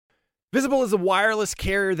Visible is a wireless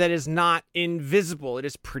carrier that is not invisible. It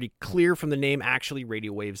is pretty clear from the name. Actually,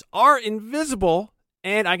 radio waves are invisible.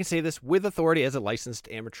 And I can say this with authority as a licensed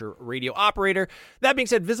amateur radio operator. That being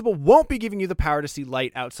said, Visible won't be giving you the power to see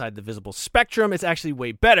light outside the visible spectrum. It's actually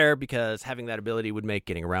way better because having that ability would make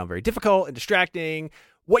getting around very difficult and distracting.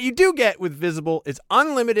 What you do get with Visible is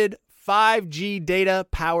unlimited 5G data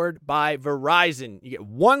powered by Verizon. You get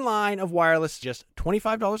one line of wireless, just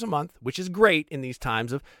 $25 a month, which is great in these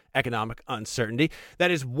times of economic uncertainty. That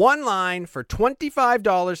is one line for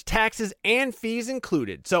 $25, taxes and fees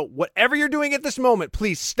included. So whatever you're doing at this moment,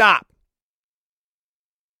 please stop.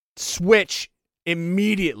 Switch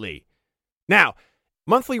immediately. Now,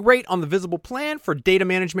 monthly rate on the Visible plan for data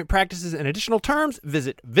management practices and additional terms,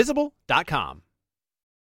 visit visible.com.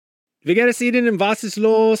 Wie geht es Ihnen? Was ist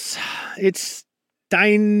los? It's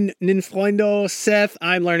deinen Freundo, Seth.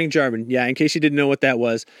 I'm learning German. Yeah, in case you didn't know what that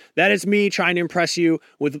was. That is me trying to impress you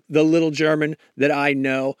with the little German that I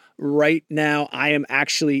know. Right now, I am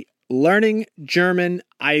actually learning German.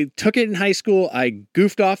 I took it in high school. I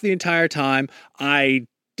goofed off the entire time. I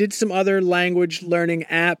did some other language learning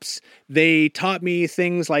apps. They taught me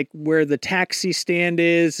things like where the taxi stand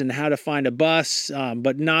is and how to find a bus,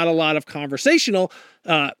 but not a lot of conversational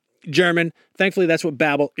German. Thankfully, that's what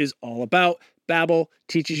Babbel is all about. Babbel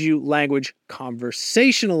teaches you language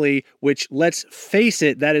conversationally, which, let's face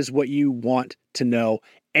it, that is what you want to know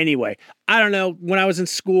anyway. I don't know. When I was in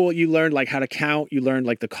school, you learned like how to count. You learned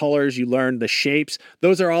like the colors. You learned the shapes.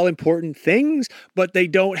 Those are all important things, but they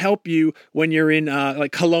don't help you when you're in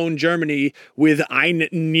like Cologne, Germany with Ein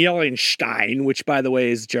Nierenstein, which, by the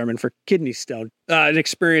way, is German for kidney stone. An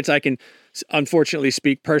experience I can unfortunately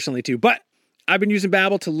speak personally to, but I've been using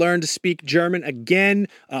Babbel to learn to speak German again,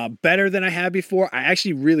 better than I have before. I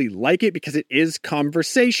actually really like it because it is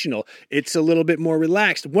conversational. It's a little bit more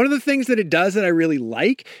relaxed. One of the things that it does that I really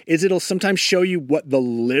like is it'll sometimes show you what the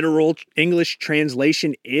literal English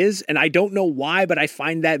translation is. And I don't know why, but I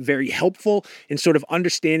find that very helpful in sort of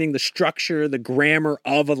understanding the structure, the grammar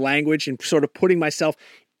of a language and sort of putting myself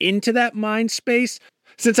into that mind space.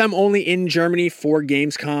 Since I'm only in Germany for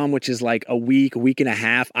Gamescom, which is like a week and a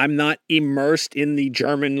half, I'm not immersed in the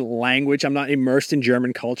German language. I'm not immersed in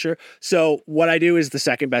German culture. So what I do is the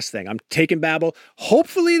second best thing. I'm taking Babbel.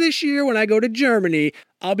 Hopefully this year when I go to Germany,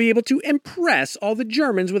 I'll be able to impress all the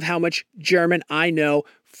Germans with how much German I know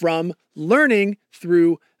from learning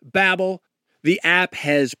through Babbel. The app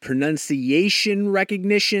has pronunciation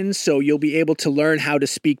recognition, so you'll be able to learn how to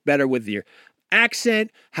speak better with your accent,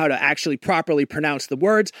 how to actually properly pronounce the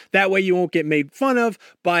words. That way you won't get made fun of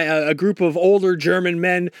by a group of older German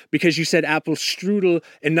men because you said Apfelstrudel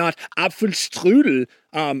and not Apfelstrudel.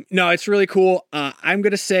 No, it's really cool. I'm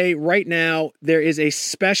going to say right now there is a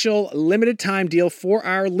special limited time deal for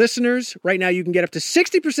our listeners. Right now you can get up to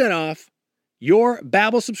 60% off your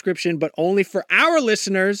Babbel subscription, but only for our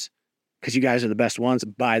listeners, because you guys are the best ones,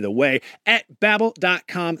 by the way, at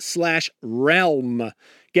babbel.com/realm.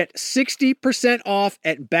 Get 60% off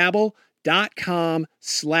at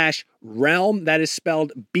babbel.com/realm. That is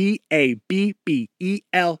spelled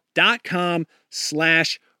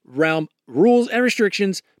BABBEL.com/realm. Rules and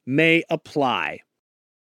restrictions may apply.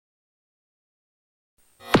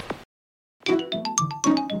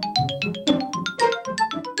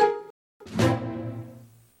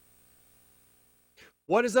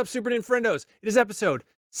 What is up, Super Nintendos? It is episode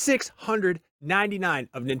 699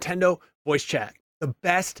 of Nintendo Voice Chat, the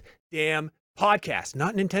best damn podcast,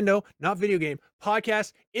 not Nintendo, not video game,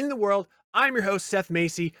 podcast in the world. I'm your host, Seth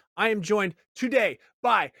Macy. I am joined today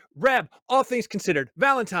by Reb, all things considered,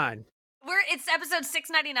 Valentine. It's episode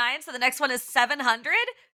 699, so the next one is 700?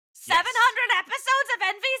 700 episodes of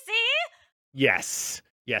NVC? Yes.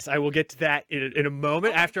 Yes, I will get to that in a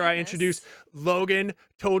moment after I introduce Logan,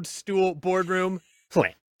 Toadstool Boardroom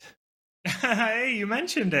Plant. Hey, you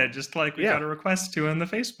mentioned it, just like we got a request to in the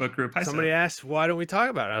Facebook group. Somebody asked, why don't we talk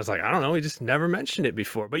about it? I was like, I don't know, we just never mentioned it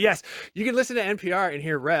before. But yes, you can listen to NPR and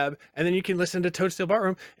hear Reb, and then you can listen to Toadstool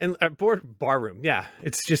Barroom and Barroom. Yeah,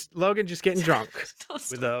 it's just Logan just getting drunk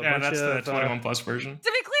with a bunch that's of the 21 plus version.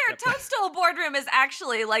 To be clear, Toadstool Boardroom is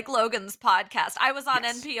actually like Logan's podcast. I was on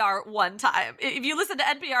NPR one time. If you listen to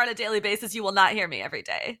NPR on a daily basis, you will not hear me every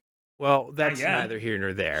day. Well, that's neither here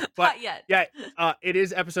nor there. But not yet. Yeah, it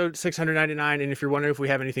is episode 699, and if you're wondering if we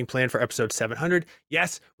have anything planned for episode 700,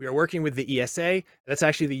 yes, we are working with the ESA. That's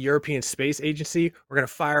actually the European Space Agency. We're going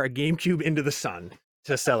to fire a GameCube into the sun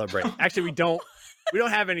to celebrate. Actually, we don't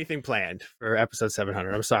have anything planned for episode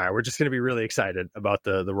 700. I'm sorry. We're just going to be really excited about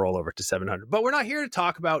the rollover to 700. But we're not here to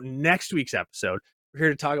talk about next week's episode. We're here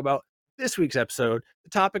to talk about this week's episode, the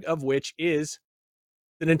topic of which is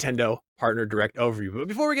the Nintendo Partner Direct overview. But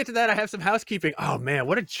before we get to that, I have some housekeeping. Oh man,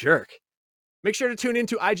 what a jerk. Make sure to tune in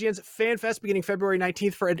to IGN's Fan Fest beginning February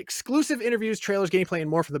 19th for exclusive interviews, trailers, gameplay, and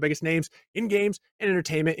more from the biggest names in games and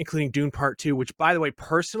entertainment, including Dune Part 2, which, by the way,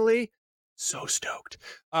 personally, so stoked.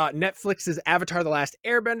 Netflix's Avatar: The Last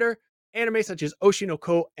Airbender, anime such as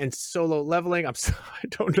Oshinoko and Solo Leveling. I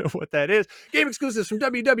don't know what that is. Game exclusives from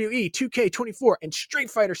WWE, 2K24, and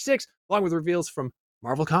Street Fighter 6, along with reveals from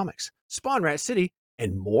Marvel Comics, Spawn Rat City,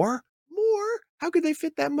 and more. How could they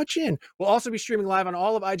fit that much in? We'll also be streaming live on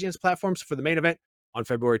all of IGN's platforms for the main event on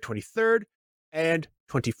February 23rd and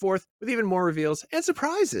 24th, with even more reveals and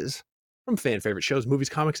surprises from fan favorite shows, movies,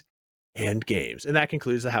 comics, and games. And that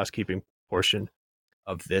concludes the housekeeping portion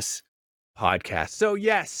of this podcast. So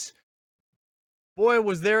yes, boy,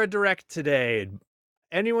 was there a direct today.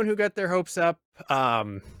 Anyone who got their hopes up,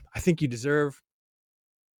 I think you deserve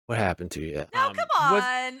what happened to you. No, come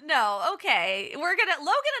on. No, okay. Logan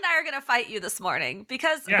and I are gonna fight you this morning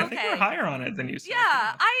because I think we're higher on it than you said.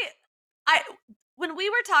 Yeah, I when we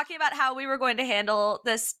were talking about how we were going to handle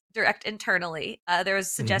this direct internally, there was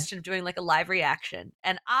a suggestion of doing like a live reaction.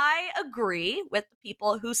 And I agree with the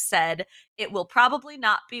people who said it will probably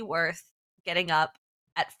not be worth getting up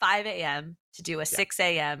at 5 a.m. to do a 6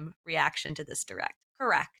 a.m. reaction to this direct.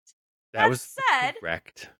 Correct. That was said,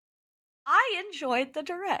 correct. I enjoyed the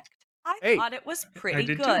direct. I thought it was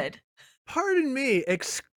pretty good. Too. Pardon me.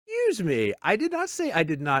 Excuse me. I did not say I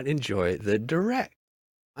did not enjoy the direct.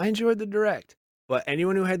 I enjoyed the direct. But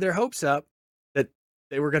anyone who had their hopes up that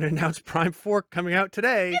they were going to announce Prime 4 coming out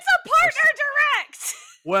today. It's a partner direct!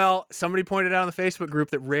 Well, somebody pointed out on the Facebook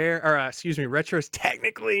group that Retro is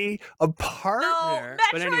technically a partner.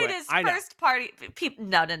 No, Metroid is first party.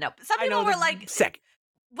 No. Some people were like, second.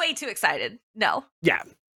 Way too excited. No. Yeah.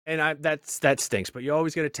 And that stinks, but you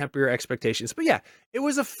always got to temper your expectations. But yeah, it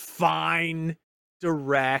was a fine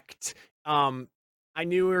direct. I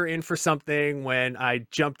knew we were in for something when I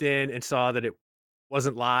jumped in and saw that it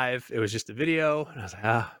wasn't live. It was just a video. And I was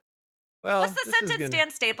like, well. What's the sentence Dan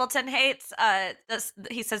Stapleton hates?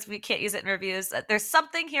 He says we can't use it in reviews. There's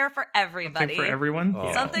something here for everybody. Something for everyone?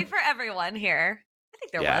 Oh. Something for everyone here. I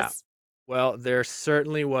think there was. Well, there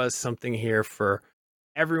certainly was something here for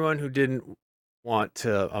everyone who didn't want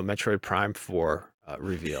a Metroid Prime 4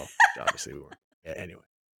 reveal. Obviously we weren't. Yeah, anyway.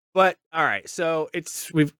 But all right, so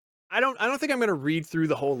I don't think I'm going to read through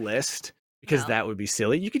the whole list because that would be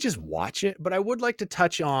silly. You could just watch it, but I would like to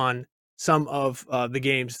touch on some of the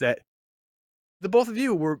games that the both of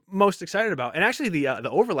you were most excited about. And actually the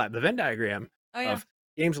overlap, the Venn diagram of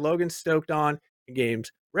games Logan's stoked on and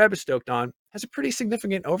games Reb is stoked on has a pretty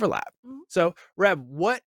significant overlap. Mm-hmm. So Reb,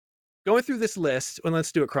 going through this list, and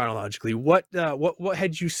let's do it chronologically. What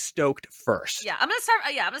had you stoked first? Yeah, I'm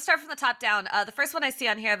gonna start from the top down. The first one I see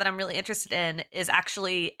on here that I'm really interested in is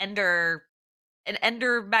actually Ender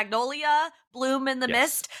Magnolia Bloom in the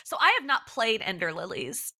Mist. So I have not played Ender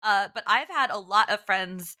Lilies, but I've had a lot of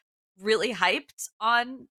friends really hyped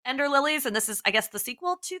on Ender Lilies, and this is, I guess, the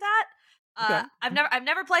sequel to that. Okay. I've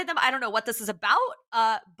never played them. I don't know what this is about,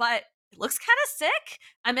 but it looks kind of sick.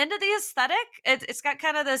 I'm into the aesthetic. It's got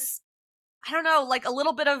kind of this, I don't know, like a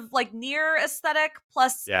little bit of like near aesthetic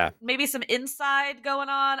plus maybe some inside going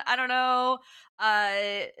on. I don't know.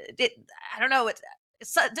 I don't know.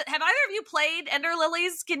 Have either of you played Ender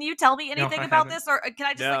Lilies? Can you tell me anything about this, or can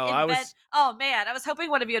I just invent? Oh man, I was hoping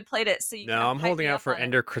one of you had played it. So you I'm holding out for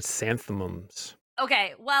Ender Chrysanthemums.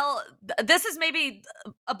 Okay, well, this is maybe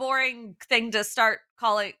a boring thing to start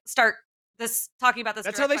talking about this.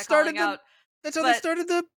 That's how they started they started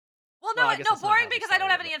the. Well, no, boring because I don't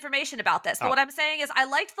have any information about this. But what I'm saying is I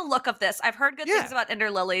liked the look of this. I've heard good things about Ender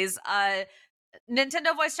Lilies.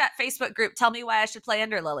 Nintendo Voice Chat Facebook group, tell me why I should play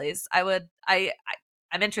Ender Lilies.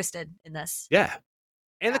 I'm interested in this. Yeah.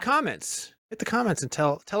 And the comments. Hit the comments and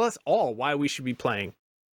tell us all why we should be playing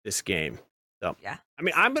this game. So yeah. I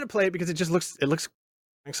mean, I'm gonna play it because it looks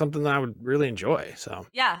like something that I would really enjoy. So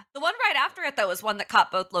yeah. The one right after it though was one that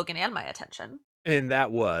caught both Logan and my attention. And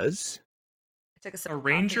that was a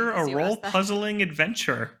Ranger, a role puzzling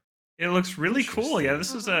adventure. It looks really cool. Yeah,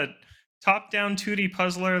 this is a top-down 2D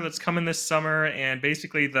puzzler that's coming this summer, and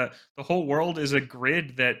basically the whole world is a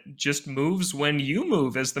grid that just moves when you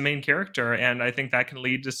move as the main character, and I think that can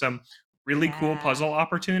lead to some really cool puzzle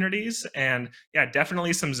opportunities, and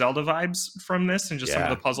definitely some Zelda vibes from this, and just some of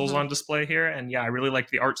the puzzles on display here, and I really like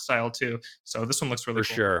the art style too, so this one looks really cool.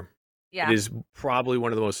 For sure. Yeah. It is probably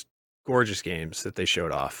one of the most gorgeous games that they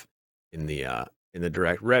showed off in the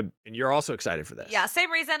direct. Reb, and you're also excited for this. Yeah,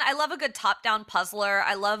 same reason. I love a good top-down puzzler.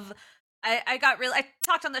 I love I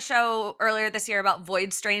talked on the show earlier this year about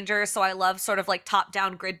Void Stranger, so I love sort of like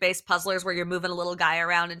top-down grid-based puzzlers where you're moving a little guy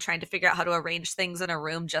around and trying to figure out how to arrange things in a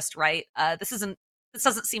room just right. This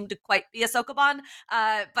doesn't seem to quite be a Sokoban,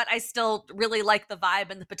 but I still really like the vibe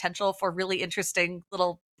and the potential for really interesting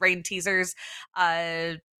little brain teasers.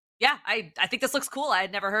 Yeah, I think this looks cool. I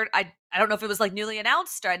had never heard. I don't know if it was like newly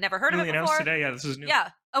announced or I'd never heard of it before. Announced today. Yeah, this is new. Yeah.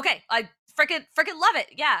 Okay. I freaking love it.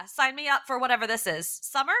 Yeah. Sign me up for whatever this is.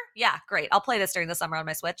 Summer? Yeah. Great. I'll play this during the summer on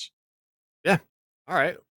my Switch. Yeah. All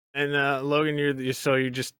right. And Logan, you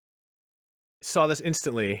just saw this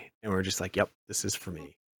instantly, and we're just like, "Yep, this is for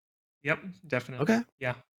me." Yep, definitely. Okay.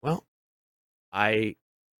 Yeah. Well, I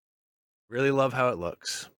really love how it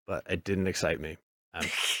looks, but it didn't excite me.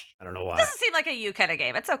 I don't know why. Doesn't seem like a you kind of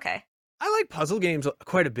game. It's okay. I like puzzle games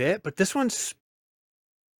quite a bit, but this one's,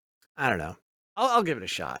 I don't know. I'll give it a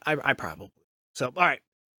shot. I probably. So, all right.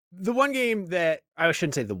 The one game that I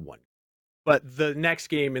shouldn't say the one, but the next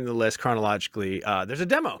game in the list chronologically, there's a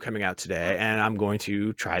demo coming out today, and I'm going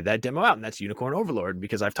to try that demo out, and that's Unicorn Overlord,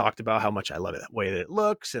 because I've talked about how much I love it, the way that it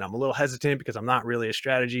looks, and I'm a little hesitant because I'm not really a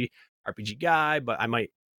strategy RPG guy, but I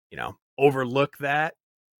might, overlook that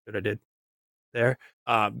I did there,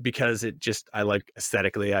 because I like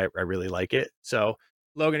aesthetically, I really like it. So,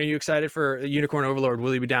 Logan, are you excited for Unicorn Overlord?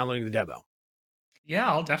 Will you be downloading the demo? Yeah,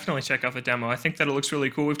 I'll definitely check out the demo. I think that it looks really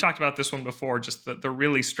cool. We've talked about this one before, just the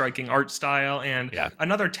really striking art style and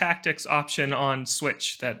another tactics option on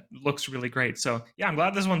Switch that looks really great. So yeah, I'm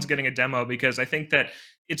glad this one's getting a demo because I think that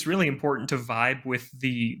it's really important to vibe with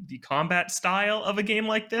the combat style of a game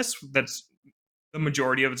like this. That's the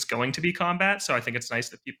majority of it's going to be combat. So I think it's nice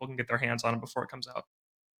that people can get their hands on it before it comes out.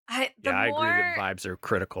 I agree that vibes are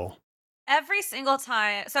critical. Every single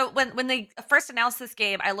time. So when they first announced this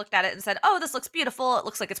game, I looked at it and said, "Oh, this looks beautiful. It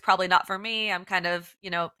looks like it's probably not for me. I'm kind of,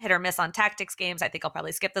 hit or miss on tactics games. I think I'll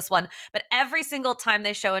probably skip this one." But every single time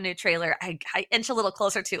they show a new trailer, I inch a little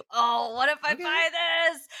closer to, "Oh, what if I buy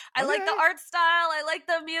this? I like the art style. I like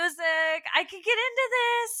the music. I could get into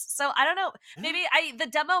this." So I don't know. Maybe the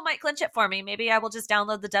demo might clinch it for me. Maybe I will just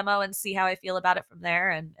download the demo and see how I feel about it from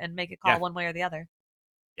there and make a call one way or the other.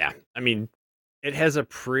 Yeah. I mean, it has a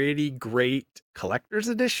pretty great collector's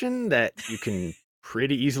edition that you can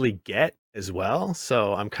pretty easily get as well.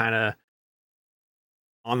 So I'm kind of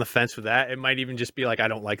on the fence with that. It might even just be like, I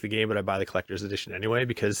don't like the game, but I buy the collector's edition anyway,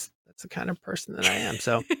 because that's the kind of person that I am.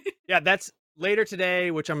 So yeah, that's later today,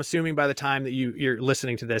 which I'm assuming by the time that you're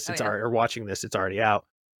listening to this, or watching this, it's already out.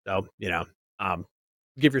 So,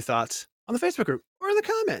 give your thoughts on the Facebook group or in the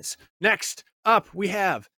comments. Next up, we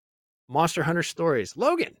have Monster Hunter Stories.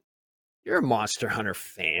 Logan, you're a Monster Hunter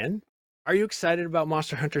fan. Are you excited about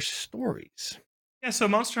Monster Hunter Stories? Yeah, so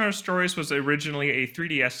Monster Hunter Stories was originally a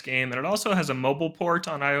 3DS game, and it also has a mobile port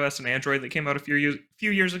on iOS and Android that came out a few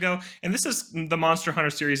years ago. And this is the Monster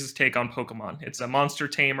Hunter series' take on Pokemon. It's a monster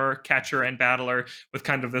tamer, catcher, and battler with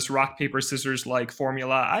kind of this rock, paper, scissors like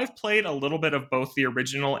formula. I've played a little bit of both the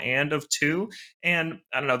original and of 2, and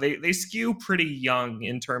I don't know, they skew pretty young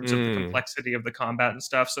in terms of the complexity of the combat and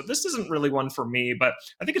stuff. So this isn't really one for me, but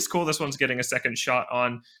I think it's cool this one's getting a second shot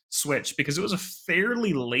on Switch because it was a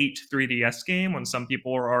fairly late 3DS game when some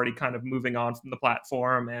people were already kind of moving on from the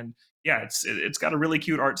platform. And yeah, it's got a really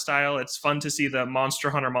cute art style. It's fun to see the Monster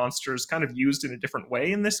Hunter monsters kind of used in a different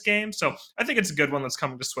way in this game. So I think it's a good one that's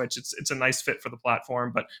coming to Switch. It's a nice fit for the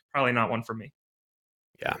platform, but probably not one for me.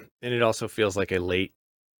 Yeah, and it also feels like a late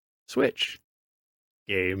Switch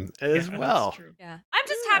game as well. Yeah, I'm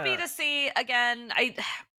just happy to see again.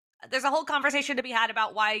 There's a whole conversation to be had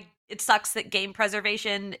about why it sucks that game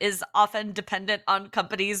preservation is often dependent on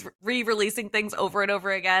companies re-releasing things over and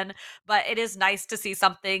over again. But it is nice to see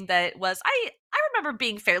something that was, I remember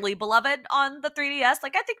being fairly beloved on the 3DS.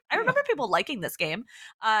 Like, I remember people liking this game,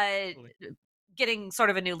 getting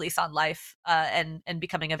sort of a new lease on life, and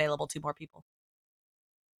becoming available to more people.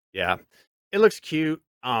 Yeah, it looks cute.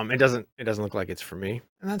 It doesn't look like it's for me,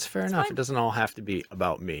 and that's fair enough. Fine. It doesn't all have to be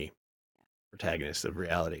about me. Protagonist of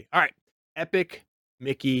reality. All right, Epic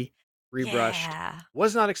Mickey rebrushed. Yeah.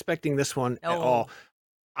 Was not expecting this one at all.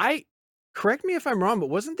 Correct me if I'm wrong, but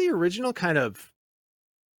wasn't the original kind of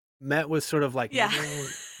met with sort of like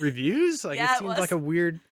reviews? Like it seemed like a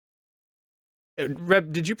weird.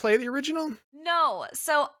 Reb, did you play the original? No.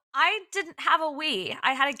 So I didn't have a Wii.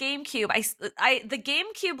 I had a GameCube. The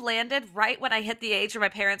GameCube landed right when I hit the age where my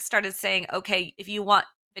parents started saying, "Okay, if you want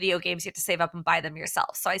video games, you have to save up and buy them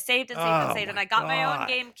yourself." So I saved and saved, and I got my own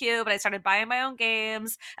GameCube, and I started buying my own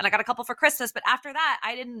games, and I got a couple for Christmas. But after that,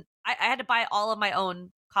 I had to buy all of my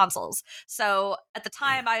own consoles. So at the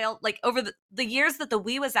time, over the years that the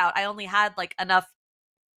Wii was out, I only had like enough,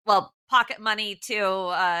 pocket money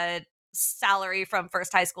to salary from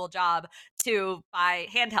first high school job to buy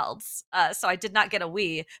handhelds. So I did not get a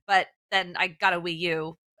Wii, but then I got a Wii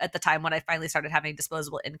U at the time when I finally started having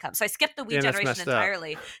disposable income. So I skipped the Wii Damn, that's generation messed up.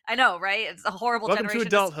 entirely. I know, right? It's a horrible Welcome generation.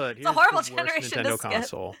 to adulthood. It's a horrible the worst generation Nintendo to skip.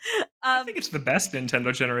 console. I think it's the best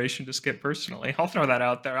Nintendo generation to skip personally. I'll throw that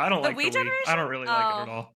out there. I don't The like Wii the Wii. I don't generation? really like it at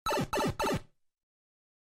all.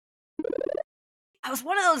 I was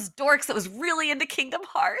one of those dorks that was really into Kingdom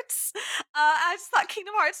Hearts. I just thought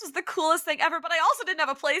Kingdom Hearts was the coolest thing ever, but I also didn't have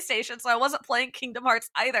a PlayStation, so I wasn't playing Kingdom Hearts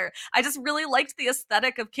either. I just really liked the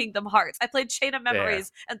aesthetic of Kingdom Hearts. I played Chain of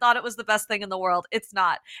Memories and thought it was the best thing in the world. It's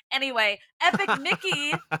not. Anyway, Epic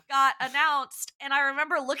Mickey got announced, and I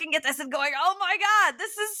remember looking at this and going, oh my god,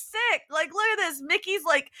 this is sick. Like, look at this. Mickey's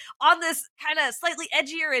like on this kind of slightly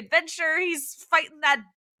edgier adventure. He's fighting that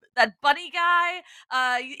bunny guy.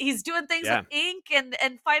 He's doing things with ink and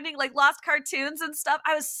finding like lost cartoons and stuff.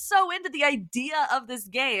 I was so into the idea of this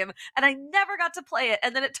game, and I never got to play it.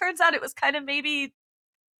 And then it turns out it was kind of maybe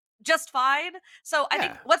just fine. So I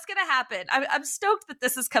think what's going to happen, I'm stoked that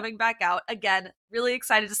this is coming back out. Again, really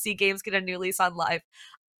excited to see games get a new lease on life.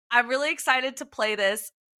 I'm really excited to play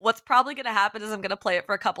this. What's probably going to happen is I'm going to play it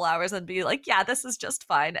for a couple hours and be like, yeah, this is just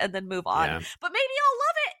fine, and then move on. But maybe I'll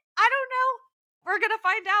love it. I don't know. We're going to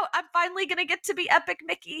find out. I'm finally going to get to be Epic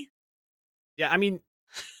Mickey. Yeah, I mean,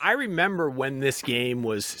 I remember when this game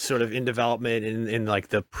was sort of in development in like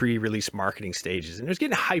the pre-release marketing stages, and it was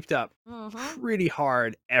getting hyped up pretty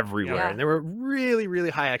hard everywhere. And there were really, really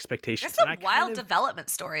high expectations. There's some wild development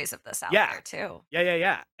stories of this out there too.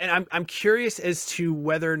 Yeah. And I'm curious as to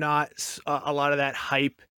whether or not a lot of that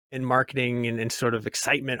hype and marketing and sort of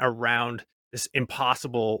excitement around this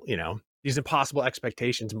impossible, these impossible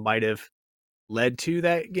expectations might have led to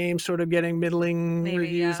that game sort of getting middling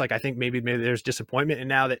reviews. Like, I think maybe there's disappointment, and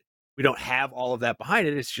now that we don't have all of that behind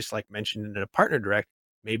it, it's just like mentioned in a partner direct,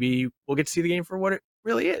 maybe we'll get to see the game for what it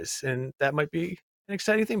really is, and that might be an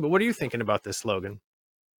exciting thing. But what are you thinking about this, Logan?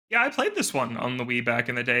 Yeah, I played this one on the Wii back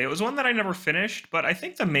in the day. It was one that I never finished, but I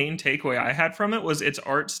think the main takeaway I had from it was its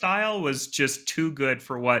art style was just too good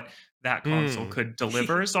for what that console could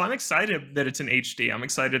deliver. So I'm excited that it's in HD. I'm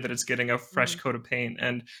excited that it's getting a fresh coat of paint.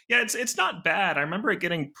 And yeah, it's not bad. I remember it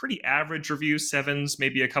getting pretty average reviews, 7s,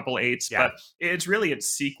 maybe a couple 8s, but it's really its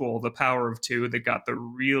sequel, The Power of Two, that got the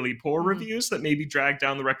really poor reviews that maybe dragged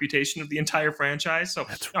down the reputation of the entire franchise. So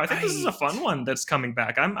I think this is a fun one that's coming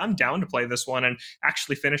back. I'm down to play this one and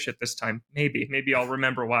actually finish it this time. Maybe I'll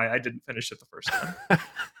remember why I didn't finish it the first time.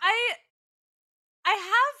 I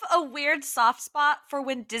have a weird soft spot for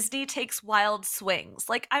when Disney takes wild swings.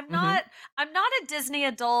 Like, I'm not a Disney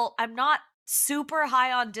adult. I'm not super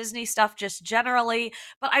high on Disney stuff just generally,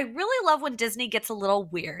 but I really love when Disney gets a little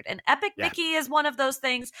weird. And Epic Mickey is one of those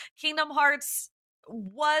things. Kingdom Hearts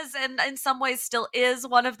was and in some ways still is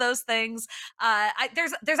one of those things.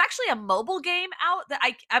 There's actually a mobile game out that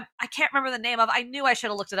I can't remember the name of. I knew I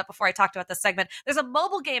should have looked it up before I talked about this segment. There's a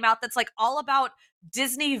mobile game out that's like all about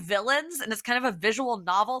Disney villains, and it's kind of a visual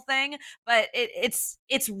novel thing, but it's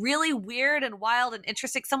really weird and wild and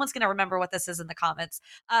interesting. Someone's gonna remember what this is in the comments.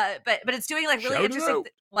 But it's doing like really interesting.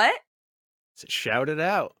 What? Shout it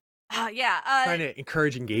out. Trying to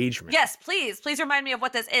encourage engagement. Yes, please remind me of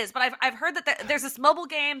what this is. But I've heard that there's this mobile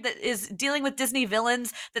game that is dealing with Disney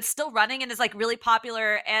villains that's still running and is like really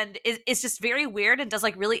popular and is just very weird and does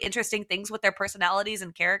like really interesting things with their personalities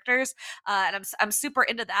and characters. And I'm super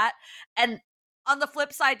into that. And on the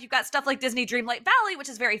flip side, you've got stuff like Disney Dreamlight Valley, which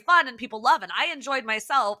is very fun and people love, and I enjoyed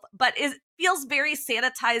myself, but it feels very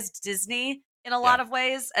sanitized Disney in a lot of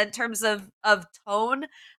ways in terms of tone.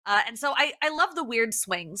 And so I love the weird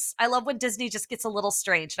swings. I love when Disney just gets a little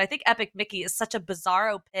strange. And I think Epic Mickey is such a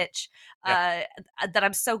bizarro pitch that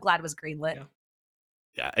I'm so glad was greenlit.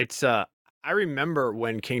 Yeah, it's I remember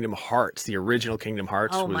when Kingdom Hearts, the original Kingdom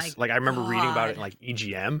Hearts was like, I remember reading about it in like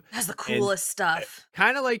EGM. That's the coolest stuff.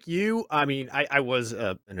 Kind of like you. I mean, I was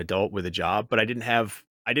an adult with a job, but I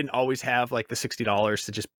didn't always have like the $60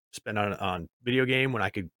 to just spend on video game when I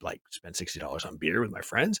could like spend $60 on beer with my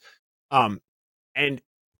friends. And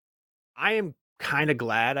I am kind of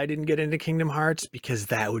glad I didn't get into Kingdom Hearts because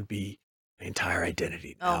that would be my entire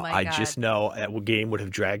identity. Now. I just know that game would have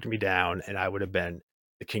dragged me down and I would have been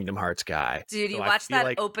the Kingdom Hearts guy. Dude, you watch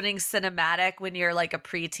that opening cinematic when you're like a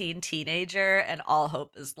preteen teenager and all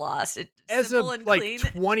hope is lost. It's as a like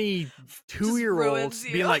 22-year-old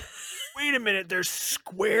being like, wait a minute, there's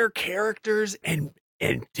Square characters and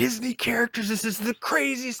Disney characters. This is the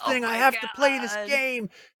craziest thing. I have to play this game.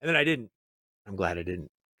 And then I didn't. I'm glad I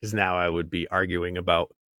didn't, because now I would be arguing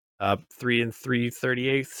about 3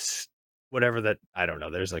 3/38, whatever that. I don't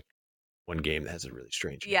know. There's like one game that has a really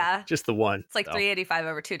strange name. Yeah. Just the one. It's like 385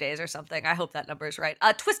 over 2 days or something. I hope that number is right.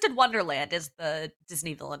 Twisted Wonderland is the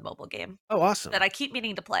Disney villain mobile game. Oh, awesome. That I keep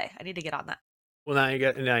meaning to play. I need to get on that. Well,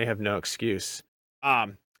 now you have no excuse.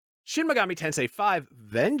 Shin Megami Tensei 5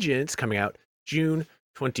 Vengeance coming out June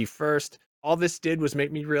 21st. All this did was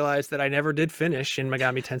make me realize that I never did finish Shin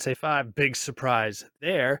Megami Tensei 5. Big surprise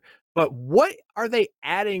there. But what are they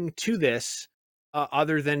adding to this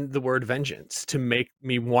other than the word vengeance to make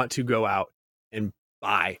me want to go out and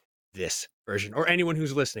buy this version? Or anyone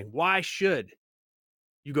who's listening, why should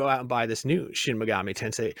you go out and buy this new Shin Megami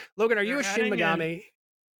Tensei? Logan, are you a Shin Megami?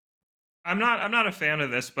 I'm not a fan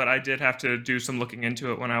of this, but I did have to do some looking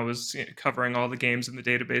into it when I was covering all the games in the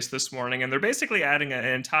database this morning. And they're basically adding an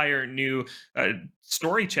entire new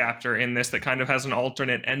story chapter in this that kind of has an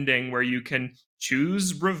alternate ending where you can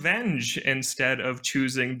choose revenge instead of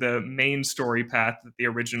choosing the main story path that the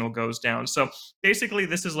original goes down. So basically,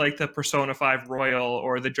 this is like the Persona 5 Royal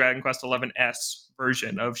or the Dragon Quest XI S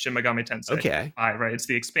version of Shin Megami Tensei 5, right? It's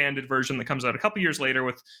the expanded version that comes out a couple years later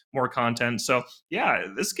with more content. So yeah,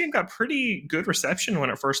 this game got pretty good reception when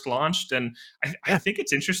it first launched, and I think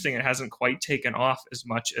it's interesting it hasn't quite taken off as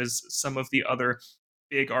much as some of the other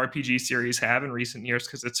big RPG series have in recent years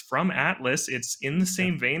because it's from Atlas. It's in the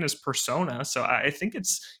same vein as Persona. So I think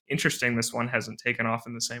it's interesting this one hasn't taken off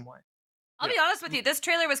in the same way. I'll be honest with you, this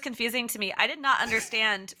trailer was confusing to me. I did not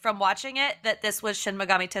understand from watching it that this was Shin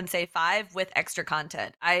Megami Tensei 5 with extra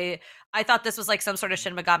content. I thought this was like some sort of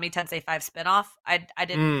Shin Megami Tensei 5 spinoff. I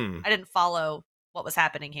didn't follow what was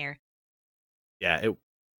happening here. Yeah, it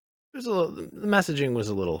was a little, the messaging was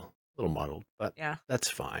a little muddled, but yeah, that's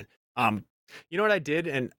fine. You know what I did,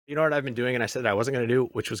 and you know what I've been doing, and I said I wasn't going to do,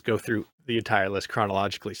 which was go through the entire list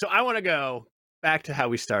chronologically. So I want to go back to how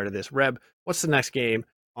we started this. Reb, what's the next game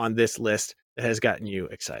on this list that has gotten you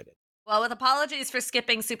excited? Well, with apologies for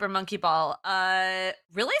skipping Super Monkey Ball,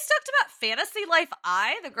 really stoked about Fantasy Life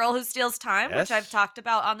I, The Girl Who Steals Time, which I've talked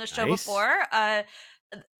about on the show before. I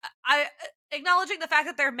acknowledging the fact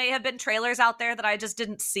that there may have been trailers out there that I just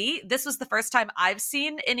didn't see. This was the first time I've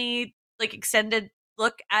seen any like extended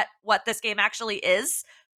look at what this game actually is,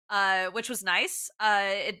 which was nice.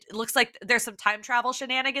 It looks like there's some time travel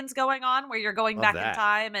shenanigans going on where you're going back in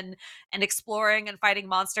time and exploring and fighting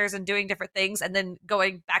monsters and doing different things and then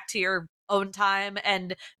going back to your own time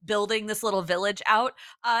and building this little village out.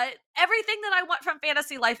 Everything that I want from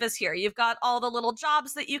Fantasy Life is here. You've got all the little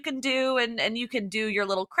jobs that you can do, and you can do your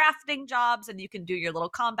little crafting jobs, and you can do your little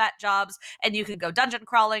combat jobs, and you can go dungeon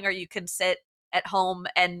crawling, or you can sit at home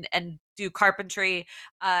and do carpentry.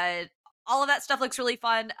 All of that stuff looks really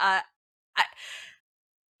fun.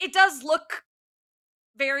 It does look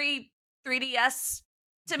very 3DS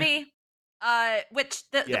to me, which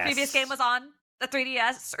the previous game was on the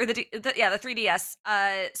 3DS or the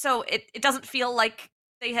 3DS. So it doesn't feel like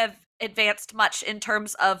they have advanced much in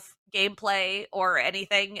terms of gameplay or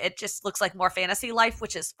anything. It just looks like more Fantasy Life,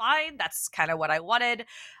 which is fine. That's kind of what I wanted.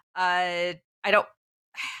 I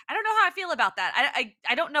don't know how I feel about that.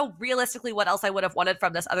 I don't know realistically what else I would have wanted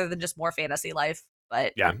from this other than just more Fantasy Life.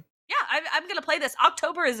 But yeah, I'm gonna play this.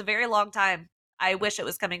 October is a very long time. I wish it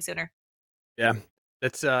was coming sooner. Yeah,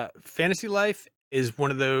 that's Fantasy Life is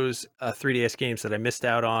one of those 3DS games that I missed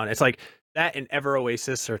out on. It's like that and Ever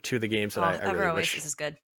Oasis are two of the games that I really wish is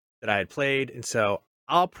good that I had played, and so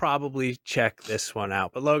I'll probably check this one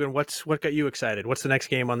out. But Logan, what got you excited? What's the next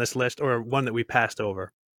game on this list, or one that we passed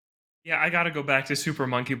over? Yeah, I got to go back to Super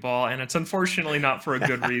Monkey Ball, and it's unfortunately not for a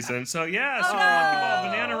good reason. So yeah, Super Monkey Ball,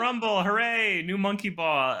 Banana Rumble, hooray, new Monkey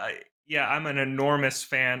Ball. I'm an enormous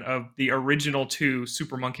fan of the original two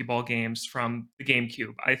Super Monkey Ball games from the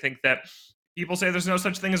GameCube. I think that people say there's no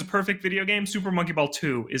such thing as a perfect video game. Super Monkey Ball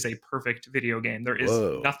 2 is a perfect video game. There is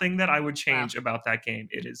nothing that I would change about that game.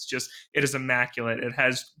 It is immaculate. It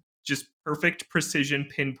has just perfect precision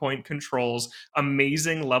pinpoint controls,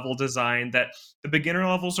 amazing level design, that the beginner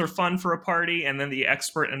levels are fun for a party, and then the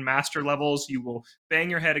expert and master levels, you will bang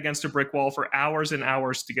your head against a brick wall for hours and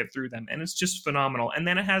hours to get through them, and it's just phenomenal. And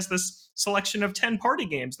then it has this selection of 10 party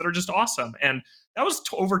games that are just awesome, and that was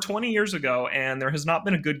over 20 years ago, and there has not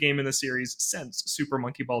been a good game in the series since Super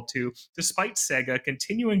Monkey Ball 2, despite Sega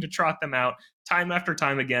continuing to trot them out time after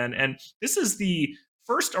time again. And this is the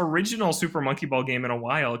first original Super Monkey Ball game in a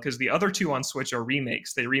while, because the other two on Switch are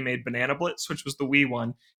remakes. They remade Banana Blitz, which was the Wii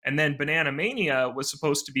one, and then Banana Mania was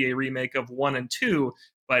supposed to be a remake of 1 and 2,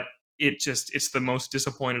 but it's the most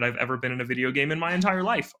disappointed I've ever been in a video game in my entire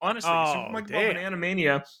life. Honestly, Super Monkey Ball Banana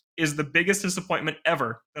Mania is the biggest disappointment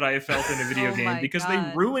ever that I have felt in a video game, because they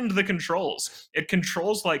ruined the controls. It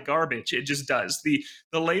controls like garbage. It just does.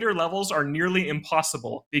 The later levels are nearly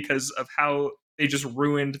impossible because of how they just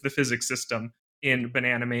ruined the physics system in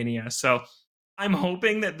Banana Mania. So I'm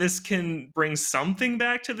hoping that this can bring something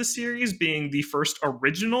back to the series, being the first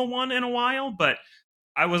original one in a while, but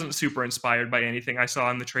I wasn't super inspired by anything I saw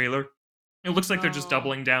in the trailer. It looks like they're just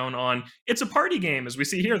doubling down on, it's a party game, as we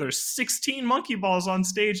see here. There's 16 monkey balls on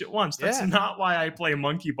stage at once. That's not why I play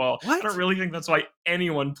monkey ball. What? I don't really think that's why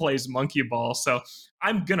anyone plays monkey ball. So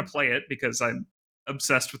I'm going to play it because I'm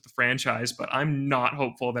obsessed with the franchise, but I'm not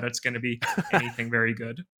hopeful that it's going to be anything very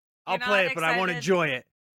good. I'll play it, but I won't enjoy it.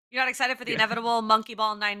 You're not excited for the inevitable Monkey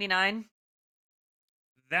Ball 99?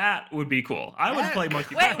 That would be cool. I would play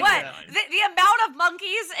Monkey Ball. Wait, what? The amount of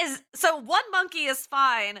monkeys is... So 1 monkey is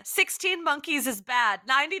fine. 16 monkeys is bad.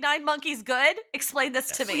 99 monkeys good? Explain this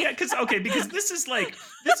to me. Yeah, because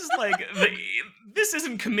this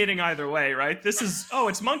isn't committing either way, right? This is,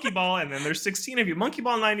 it's Monkey Ball, and then there's 16 of you. Monkey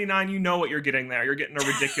Ball 99, you know what you're getting there. You're getting a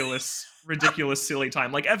ridiculous, silly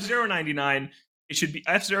time. Like F-Zero 99,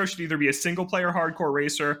 F-Zero should either be a single-player hardcore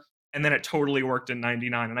racer, and then it totally worked in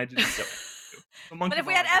 99, and I didn't do it. But if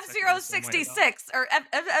we had F-Zero 66 or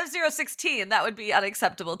F-Zero 16, that would be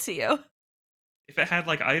unacceptable to you. If it had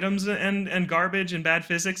like items and garbage and bad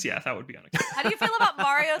physics, yeah, that would be unacceptable. How do you feel about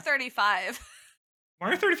Mario 35?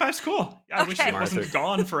 Mario 35's cool. I wish it wasn't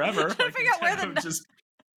gone forever. I'm trying to figure out where just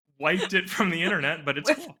wiped it from the internet, but it's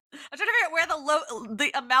cool. I'm trying to figure out where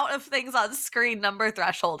the amount of things on screen number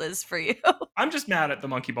threshold is for you. I'm just mad at the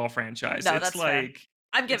Monkey Ball franchise. No, it's that's like fair.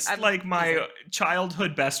 I'm like my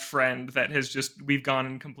childhood best friend that has we've gone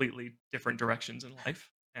in completely different directions in life,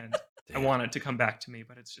 and I want it to come back to me,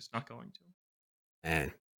 but it's just not going to.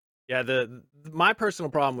 And yeah, my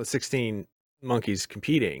personal problem with 16 monkeys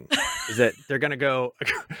competing is that they're gonna go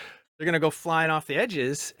flying off the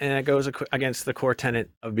edges, and it goes against the core tenet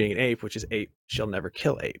of being an ape, which is ape shall never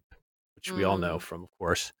kill ape, which we all know from, of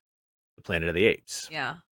course, the Planet of the Apes.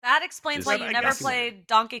 Yeah. That explains why you never played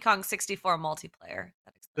Donkey Kong 64 multiplayer.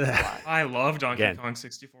 That explains a lot. I love Donkey Kong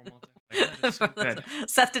 64 multiplayer. That is so good.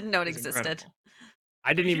 Seth didn't know it existed. Incredible.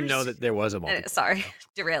 I didn't even know that there was a multiplayer. Sorry,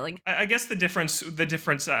 derailing. I guess the difference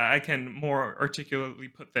I can more articulately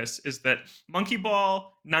put this is that Monkey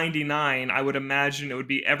Ball 99, I would imagine it would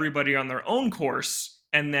be everybody on their own course,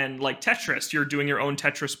 and then like Tetris, you're doing your own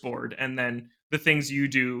Tetris board, and then the things you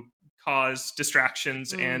do cause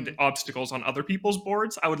distractions and obstacles on other people's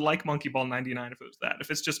boards. I would like Monkey Ball 99 if it was that. If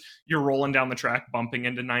it's just you're rolling down the track, bumping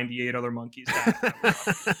into 98 other monkeys.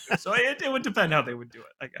 So it would depend how they would do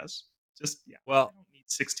it, I guess. Well, I don't need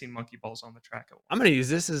 16 monkey balls on the track at once. I'm going to use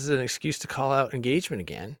this as an excuse to call out engagement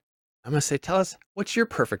again. I'm going to say, tell us, what's your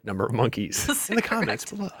perfect number of monkeys in the comments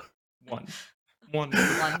below? One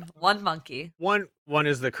monkey. One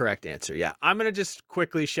is the correct answer. Yeah. I'm going to just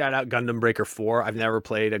quickly shout out Gundam Breaker 4. I've never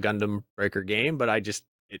played a Gundam Breaker game, but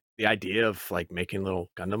the idea of like making little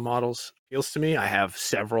Gundam models appeals to me. I have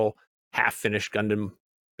several half-finished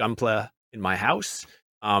Gunpla in my house.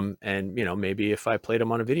 And maybe if I played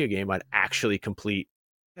them on a video game, I'd actually complete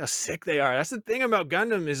how sick they are. That's the thing about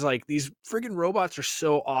Gundam is like these friggin' robots are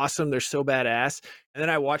so awesome. They're so badass. And then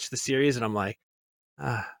I watch the series and I'm like,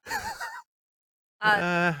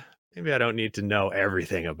 maybe I don't need to know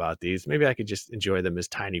everything about these. Maybe I could just enjoy them as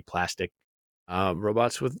tiny plastic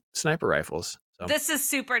robots with sniper rifles. So. This is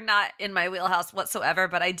super not in my wheelhouse whatsoever,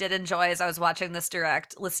 but I did enjoy, as I was watching this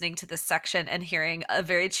direct, listening to this section and hearing a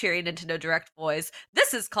very cheery Nintendo Direct voice.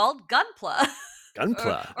 This is called Gunpla.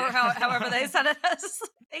 Gunpla. or however they said it as.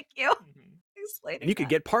 Thank you. And you could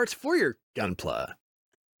get parts for your Gunpla.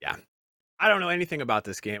 Yeah. I don't know anything about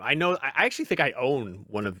this game. I actually think I own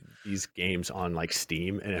one of these games on like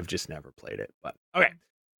Steam and have just never played it. But okay.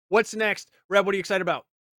 What's next? Reb, what are you excited about?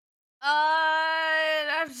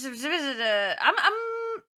 I'm a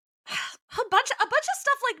bunch of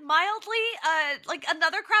stuff like mildly like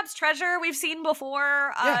Another Crab's Treasure we've seen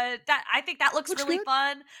before. That I think that looks really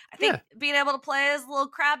fun. I think being able to play as a little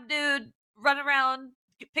crab dude, run around,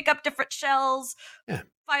 pick up different shells,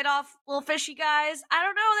 fight off little fishy guys. I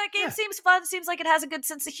don't know, that game seems fun. Seems like it has a good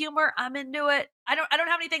sense of humor. I'm into it. I don't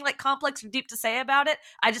have anything like complex or deep to say about it.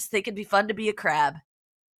 I just think it'd be fun to be a crab.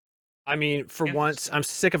 I mean, for once, I'm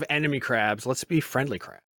sick of enemy crabs. Let's be friendly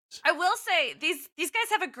crabs. I will say these guys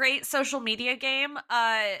have a great social media game.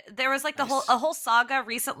 There was like a whole saga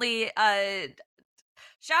recently.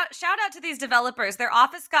 Shout out to these developers. Their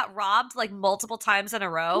office got robbed like multiple times in a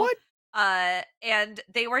row. What? And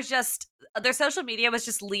they were their social media was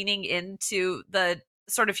just leaning into the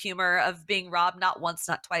sort of humor of being robbed not once,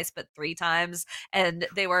 not twice, but 3 times. And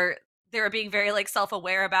they were being very like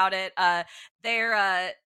self-aware about it.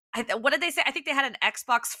 What did they say? I think they had an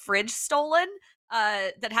Xbox fridge stolen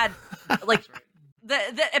that had like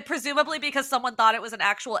presumably because someone thought it was an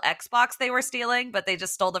actual Xbox they were stealing, but they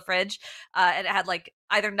just stole the fridge, and it had like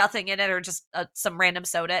either nothing in it or just some random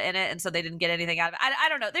soda in it, and so they didn't get anything out of it. I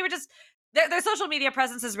don't know. They were just their social media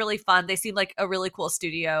presence is really fun. They seem like a really cool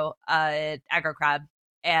studio, Aggro Crab,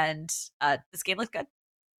 and this game looks good.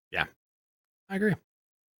 Yeah, I agree.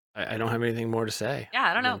 I don't have anything more to say. Yeah,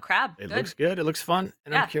 I don't know. Crab. It good. looks good. It looks fun,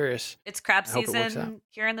 and Yeah. I'm curious. It's crab I hope it works out. season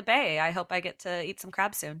here in the Bay. I hope I get to eat some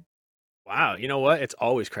crab soon. Wow, you know what? It's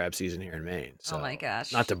always crab season here in Maine. So Oh my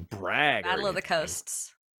gosh. not to brag. Battle or of the anything,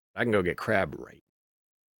 Coasts. I can go get crab right.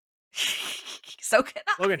 So can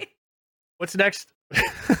I. Logan, what's next?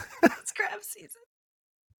 It's crab season.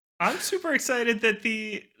 I'm super excited that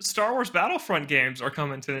the Star Wars Battlefront games are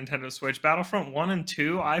coming to Nintendo Switch. Battlefront 1 and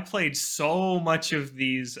 2, I played so much of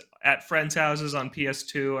these at friends' houses on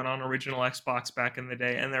PS2 and on original Xbox back in the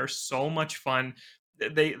day, and they're so much fun.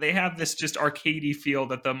 They have this just arcadey feel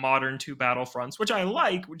that the modern 2 Battlefronts, which I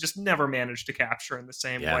like, would just never manage to capture in the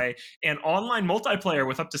same way. And online multiplayer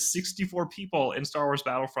with up to 64 people in Star Wars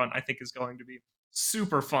Battlefront, I think is going to be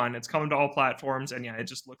super fun. It's coming to all platforms, and yeah, it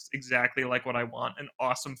just looks exactly like what I want. An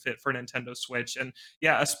awesome fit for Nintendo Switch. And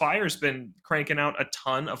yeah, Aspire's been cranking out a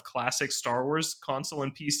ton of classic Star Wars console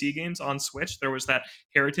and PC games on Switch. There was that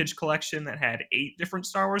Heritage Collection that had 8 different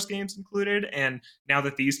Star Wars games included, and now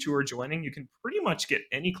that these 2 are joining, you can pretty much get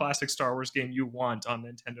any classic Star Wars game you want on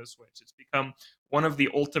Nintendo Switch. It's become one of the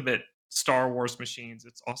ultimate Star Wars machines.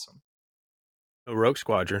 It's awesome. No Rogue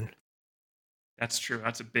Squadron. That's true.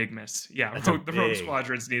 That's a big miss. Yeah, That's the Rogue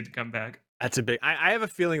Squadrons need to come back. That's a big. I have a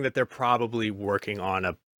feeling that they're probably working on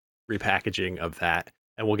a repackaging of that,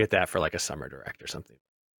 and we'll get that for like a summer direct or something.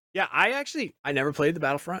 Yeah, I never played the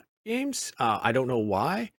Battlefront games. I don't know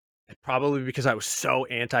why. Probably because I was so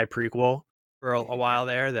anti prequel for a while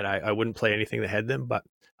there that I wouldn't play anything that had them. But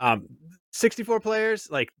 64 players,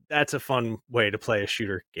 like that's a fun way to play a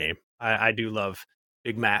shooter game. I do love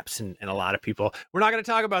big maps and a lot of people. We're not going to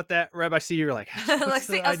talk about that, Reb. I see you're like, like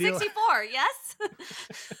 64, yes.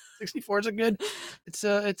 64 is a good. It's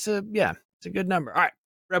a good number. All right,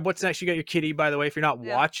 Reb, what's next? You got your kitty, by the way. If you're not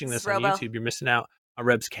watching this on YouTube, you're missing out on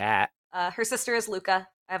Reb's cat. Her sister is Luca.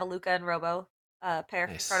 I have a Luca and Robo pair.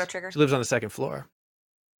 Nice. Chrono Trigger. She lives on the second floor.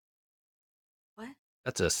 What?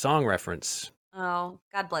 That's a song reference. Oh,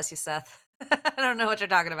 God bless you, Seth. I don't know what you're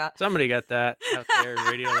talking about. Somebody got that out there in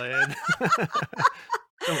Radioland.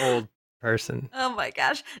 Some old person. Oh my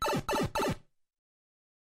gosh.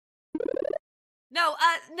 No,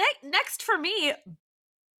 next for me,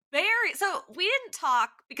 Barry. So we didn't talk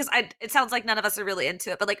because it sounds like none of us are really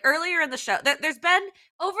into it, but like earlier in the show, there's been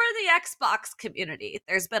over the Xbox community,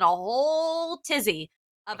 there's been a whole tizzy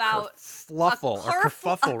about a kerfuffle, a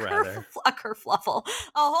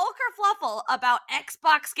whole kerfluffle about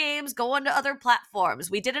Xbox games going to other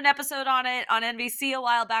platforms. We did an episode on it on NVC a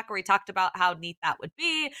while back where we talked about how neat that would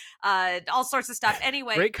be, all sorts of stuff.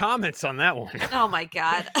 Anyway, great comments on that one. Oh my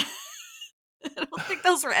God. I don't think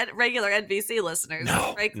those were regular NVC listeners,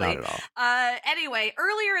 frankly. Not at all. Anyway,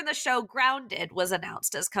 earlier in the show, Grounded was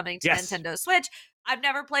announced as coming to Nintendo Switch. I've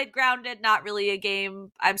never played Grounded, not really a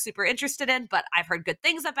game I'm super interested in, but I've heard good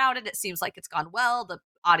things about it. It seems like it's gone well. The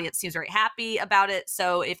audience seems very happy about it.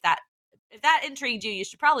 So if that intrigued you, you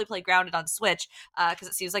should probably play Grounded on Switch because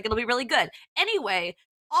it seems like it'll be really good. Anyway,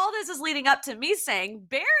 all this is leading up to me saying,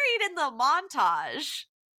 buried in the montage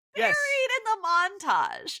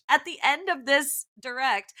at the end of this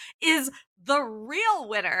direct is the real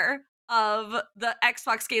winner of the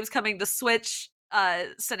Xbox games coming to Switch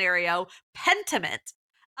scenario, Pentiment.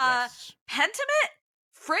 Pentiment,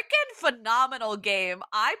 freaking phenomenal game.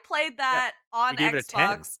 I played that on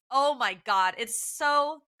Xbox. Oh my God, it's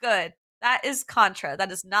so good. That is Contra.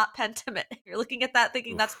 That is not Pentiment. You're looking at that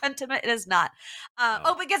thinking that's Pentiment. It is not.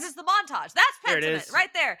 Because it's the montage. That's Pentiment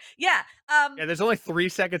right there. Yeah. There's only 3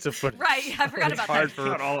 seconds of footage. Right. I forgot about that.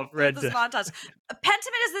 For all of Red this montage.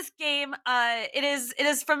 Pentiment is this game. It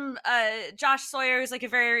is from Josh Sawyer, who's like a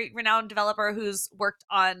very renowned developer who's worked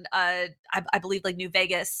on I believe like New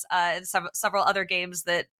Vegas and several other games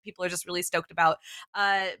that people are just really stoked about.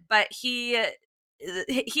 But he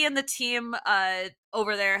and the team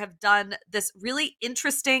over there have done this really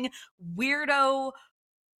interesting weirdo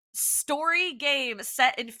story game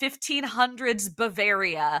set in 1500s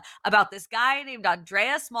Bavaria about this guy named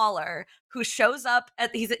Andreas Mahler who shows up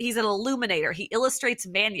he's an illuminator. He illustrates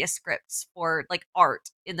manuscripts for like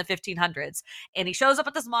art in the 1500s, and he shows up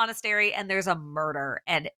at this monastery and there's a murder,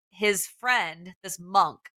 and his friend, this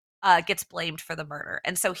monk, gets blamed for the murder.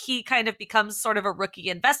 And so he kind of becomes sort of a rookie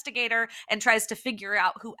investigator and tries to figure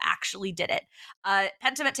out who actually did it.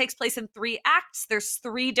 Pentiment takes place in 3 acts. There's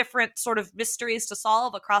 3 different sort of mysteries to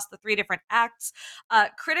solve across the 3 different acts.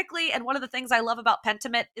 Critically, and one of the things I love about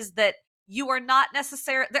Pentiment is that you are not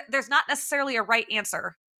necessarily, there's not necessarily a right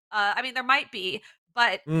answer. I mean, there might be,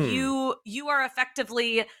 but you are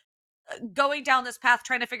effectively going down this path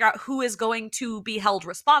trying to figure out who is going to be held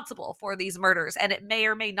responsible for these murders, and it may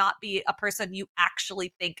or may not be a person you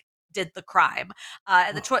actually think did the crime.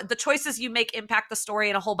 And the choices you make impact the story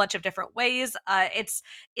in a whole bunch of different ways. It's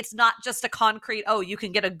not just a concrete, oh, you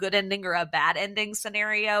can get a good ending or a bad ending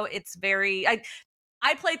scenario. It's very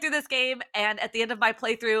I played through this game, and at the end of my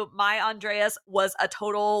playthrough, my Andreas was a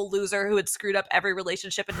total loser who had screwed up every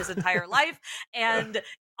relationship in his entire life. And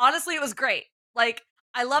honestly, it was great. Like,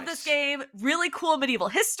 I love this game. Really cool medieval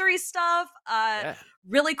history stuff.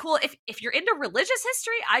 Really cool. If you're into religious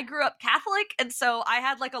history, I grew up Catholic, and so I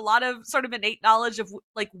had like a lot of sort of innate knowledge of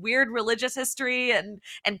like weird religious history and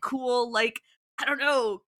cool, like, I don't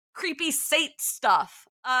know, creepy saint stuff.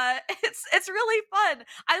 It's really fun.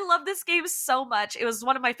 I love this game so much. It was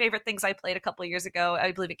one of my favorite things I played a couple of years ago.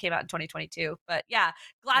 I believe it came out in 2022. But yeah,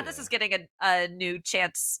 glad this is getting a new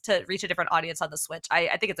chance to reach a different audience on the Switch.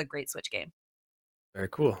 I think it's a great Switch game. Very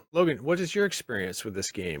cool. Logan, what is your experience with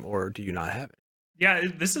this game, or do you not have it? Yeah,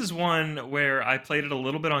 this is one where I played it a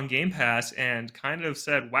little bit on Game Pass and kind of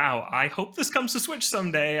said, wow, I hope this comes to Switch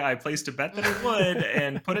someday. I placed a bet that it would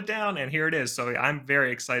and put it down, and here it is. So I'm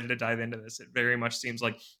very excited to dive into this. It very much seems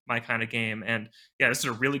like my kind of game. And yeah, this is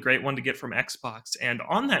a really great one to get from Xbox. And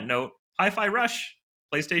on that note, Hi-Fi Rush,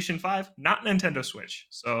 PlayStation 5, not Nintendo Switch.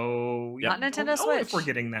 So not Nintendo Switch. If we're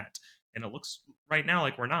getting that. And it looks right now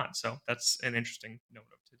like we're not. So that's an interesting note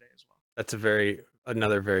of today as well. That's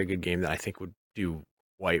another very good game that I think would do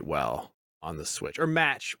quite well on the Switch, or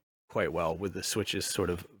match quite well with the Switch's sort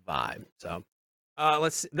of vibe. So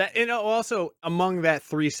let's that, you know, also among that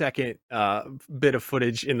 3-second bit of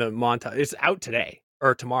footage in the montage, it's out today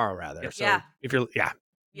or tomorrow rather. So if you'll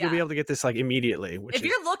be able to get this like immediately. If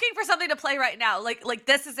you're looking for something to play right now, like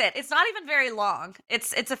this is it. It's not even very long.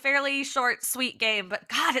 It's a fairly short, sweet game, but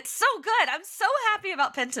God, it's so good. I'm so happy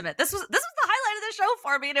about Pentiment. This was the highlight of the show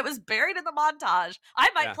for me, and it was buried in the montage.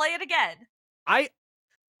 I might play it again.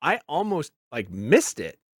 I almost like missed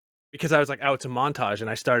it because I was like, oh, it's a montage, and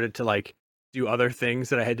I started to like do other things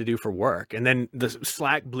that I had to do for work, and then the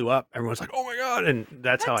Slack blew up. Everyone's like, oh my God, and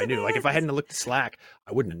that's how I knew. Like if I hadn't looked at Slack,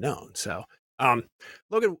 I wouldn't have known. So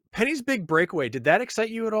Logan, Penny's Big Breakaway, did that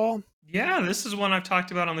excite you at all? Yeah, this is one I've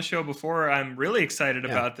talked about on the show before. I'm really excited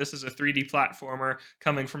about. This is a 3D platformer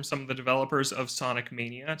coming from some of the developers of Sonic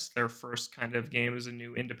Mania. It's their first kind of game as a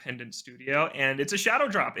new independent studio, and it's a shadow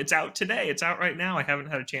drop. It's out today. It's out right now. I haven't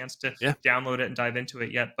had a chance to download it and dive into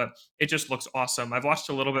it yet, but it just looks awesome. I've watched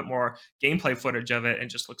a little bit more gameplay footage of it and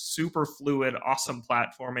just looks super fluid, awesome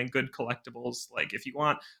platforming, good collectibles. Like if you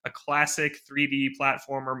want a classic 3D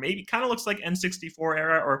platformer, maybe kind of looks like N64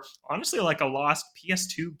 era, or honestly like a lost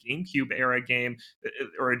PS2 GameCube era game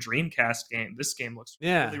or a Dreamcast game. This game looks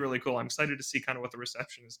really, really cool. I'm excited to see kind of what the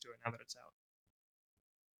reception is doing now that it's out.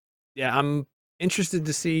 Yeah, I'm interested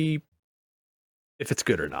to see if it's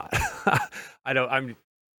good or not. I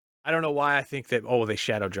don't know why I think that, they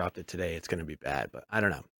shadow dropped it today, it's going to be bad, but I don't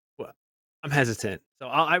know. Well, I'm hesitant. So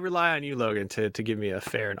I rely on you, Logan, to give me a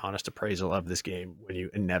fair and honest appraisal of this game when you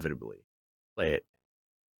inevitably play it,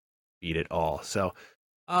 beat it all. So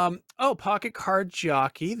Pocket Card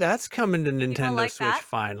Jockey, that's coming to Nintendo Switch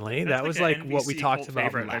finally. That was like what we talked about.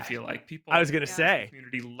 Favorite, I feel like people. I was gonna say,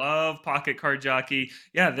 community love Pocket Card Jockey.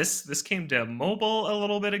 Yeah, this came to mobile a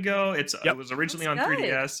little bit ago. It was originally on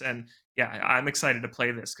 3DS, and I'm excited to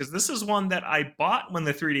play this because this is one that I bought when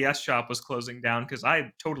the 3DS shop was closing down because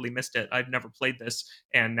I totally missed it. I'd never played this,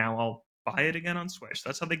 and now I'll buy it again on Switch.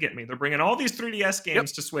 That's how they get me. They're bringing all these 3DS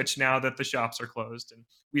games to Switch now that the shops are closed. And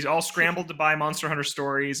we all scrambled to buy Monster Hunter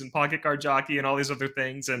Stories and Pocket Card Jockey and all these other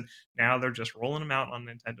things. And now they're just rolling them out on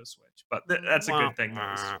Nintendo Switch. But that's a good thing.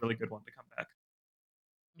 This is a really good one to come back.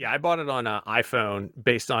 Yeah, I bought it on iPhone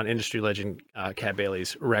based on industry legend Kat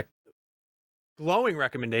Bailey's glowing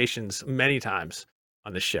recommendations many times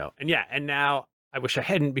on the show. And now I wish I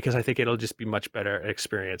hadn't because I think it'll just be much better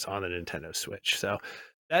experience on the Nintendo Switch. So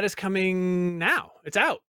that is coming now. It's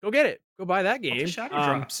out. Go get it. Go buy that game. Shadow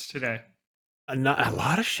drops today. A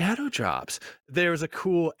lot of shadow drops. There was a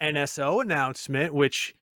cool NSO announcement,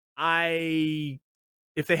 which if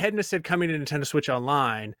they hadn't said coming to Nintendo Switch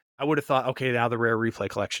Online, I would have thought, okay, now the Rare Replay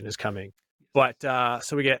Collection is coming. But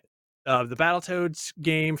so we get the Battletoads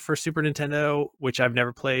game for Super Nintendo, which I've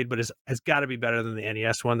never played, but has got to be better than the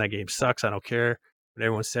NES one. That game sucks. I don't care. but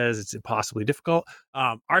everyone says it's impossibly difficult.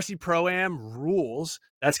 RC Pro-Am rules.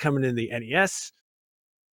 That's coming in the NES.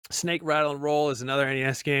 Snake Rattle and Roll is another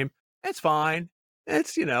NES game. It's fine.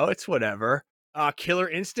 It's, it's whatever. Killer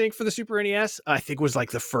Instinct for the Super NES, I think was like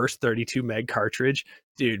the first 32 meg cartridge.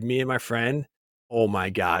 Dude, me and my friend, oh my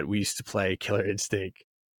God, we used to play Killer Instinct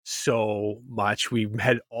so much. We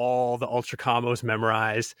had all the ultra combos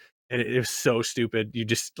memorized, and it was so stupid. You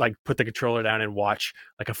just like put the controller down and watch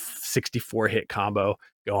like a 64 hit combo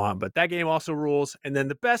go on. But that game also rules. And then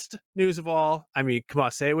the best news of all, I mean, come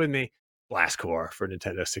on, say it with me. Blast Core for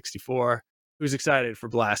Nintendo 64. Who's excited for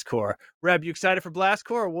Blast Core? Reb, you excited for Blast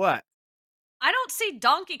Core or what? I don't see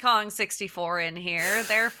Donkey Kong 64 in here,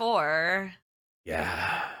 therefore.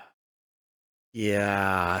 Yeah.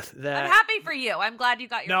 I'm happy for you. I'm glad you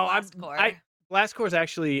got your Blast Core. Blast Core is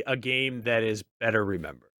actually a game that is better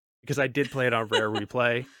remembered because I did play it on Rare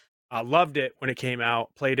Replay. Loved it when it came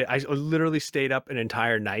out. Played it. I literally stayed up an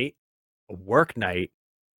entire night, a work night,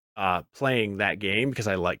 playing that game because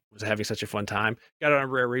I was having such a fun time. Got it on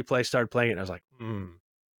Rare Replay, started playing it, and I was like,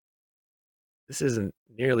 this isn't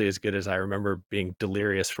nearly as good as I remember being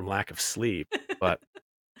delirious from lack of sleep. But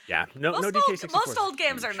yeah, no DK64. Most old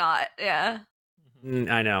games are not. Yeah.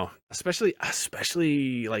 I know,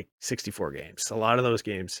 especially like 64 games. A lot of those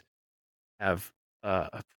games have.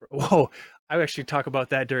 I actually talk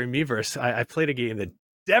about that during Miiverse. I played a game that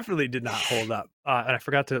definitely did not hold up, and I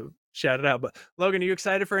forgot to shout it out. But Logan, are you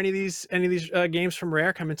excited for any of these games from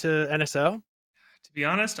Rare coming to NSO? To be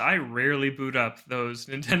honest, I rarely boot up those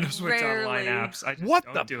Nintendo Switch Online apps. I just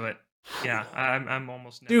don't do it. Yeah, I'm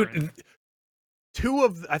almost never. Dude, two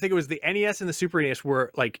of I think it was the NES and the Super NES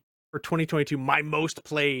were like for 2022 my most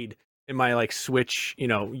played in my like Switch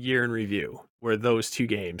year in review were those two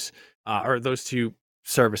games or those two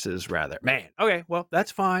services rather. Man, okay, well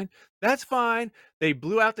that's fine. They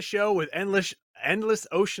blew out the show with Endless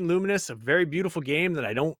Ocean Luminous, a very beautiful game that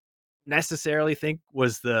I don't necessarily think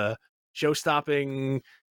was the show-stopping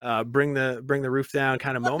bring the roof down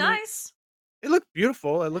kind of moment. Nice. It looked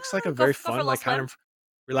beautiful. It looks like a very fun, like kind of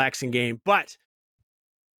relaxing game. But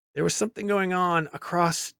there was something going on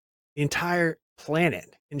across the entire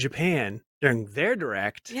planet in Japan during their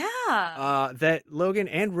direct. Yeah. That Logan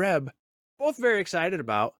and Reb both very excited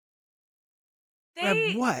about.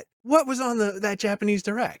 Reb, what was on that Japanese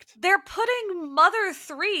direct? They're putting Mother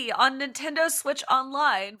 3 on Nintendo Switch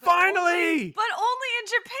Online. Finally! But only in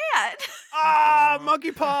Japan.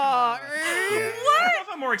 Monkey paw. Yeah. I don't know if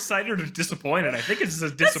I'm more excited or disappointed. I think it's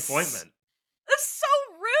a disappointment. That's so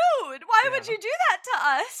rude. Why would you do that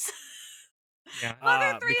to us? Yeah.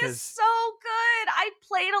 Mother 3 is so good. I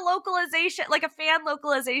played a localization, like a fan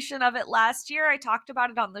localization of it last year. I talked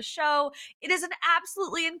about it on the show. It is an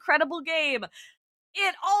absolutely incredible game.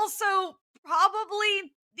 It also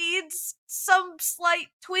probably needs some slight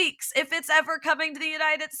tweaks if it's ever coming to the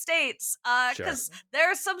United States. Because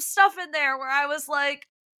there's some stuff in there where I was like,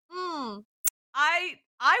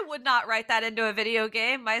 I would not write that into a video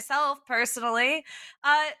game myself personally.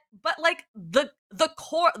 But like the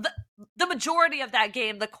core, the majority of that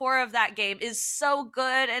game, the core of that game is so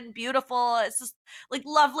good and beautiful. It's just like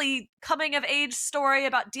lovely coming of age story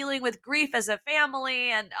about dealing with grief as a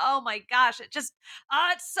family. And oh my gosh, it's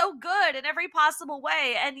so good in every possible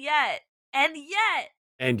way. And yet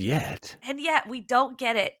we don't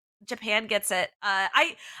get it. Japan gets it.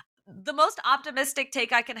 The most optimistic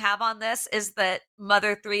take I can have on this is that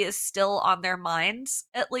Mother 3 is still on their minds,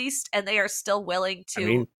 at least, and they are still willing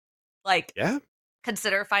to,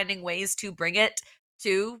 consider finding ways to bring it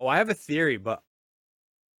to. Oh, I have a theory, but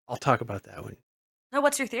I'll talk about that one. No,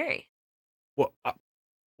 what's your theory? Well,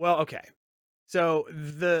 okay. So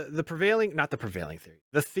the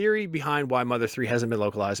theory behind why Mother 3 hasn't been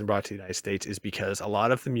localized and brought to the United States is because a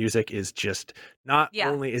lot of the music is just not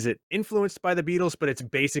only is it influenced by the Beatles, but it's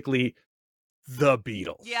basically the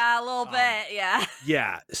Beatles. Yeah, a little bit, yeah.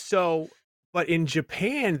 Yeah. So, but in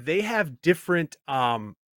Japan, they have different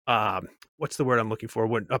what's the word I'm looking for?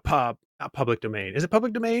 Not public domain. Is it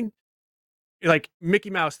public domain? Like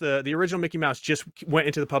Mickey Mouse, the original Mickey Mouse just went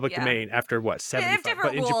into the public domain after 75. They have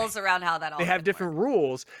different rules around how that all. They have different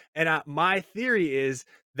rules, and my theory is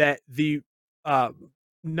that the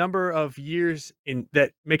number of years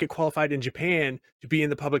that make it qualified in Japan to be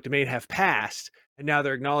in the public domain have passed, and now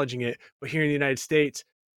they're acknowledging it. But here in the United States,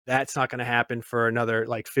 that's not going to happen for another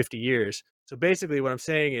like 50 years. So basically, what I'm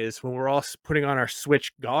saying is, when we're all putting on our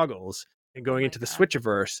Switch goggles and going into the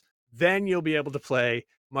Switchiverse, then you'll be able to play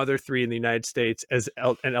Mother 3 in the United States as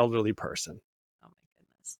an elderly person. Oh my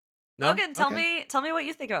goodness. No? Logan, tell Okay. me what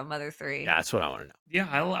you think about Mother 3. Yeah, that's what I want to know. Yeah,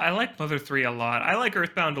 I like Mother 3 a lot. I like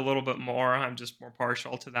Earthbound a little bit more. I'm just more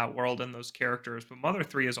partial to that world and those characters. But Mother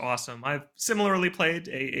 3 is awesome. I've similarly played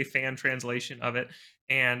a fan translation of it.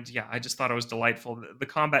 And yeah, I just thought it was delightful. The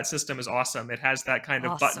combat system is awesome. It has that kind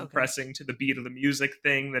of Oh, so button good. pressing to the beat of the music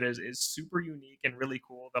thing that is super unique and really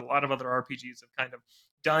cool that a lot of other RPGs have kind of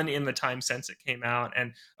done in the time since it came out.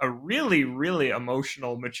 And a really, really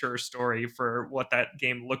emotional, mature story for what that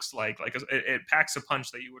game looks like. Like it packs a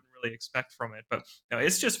punch that you wouldn't really expect from it. But no,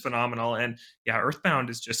 it's just phenomenal. And yeah, Earthbound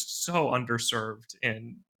is just so underserved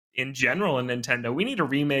in general in Nintendo. We need a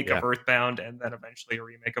remake of Earthbound and then eventually a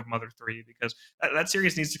remake of Mother 3 because that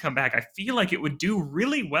series needs to come back. I feel like it would do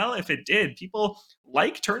really well if it did. People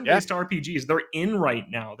like turn-based RPGs. They're in right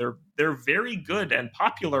now. They're very good and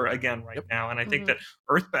popular again right now. And I think that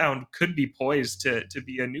Earthbound could be poised to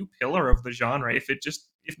be a new pillar of the genre if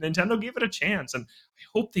Nintendo gave it a chance. And I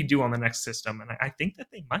hope they do on the next system. And I think that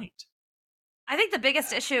they might. I think the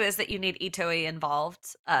biggest issue is that you need Itoi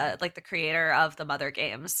involved, like the creator of the Mother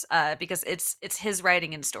games, because it's his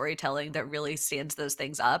writing and storytelling that really stands those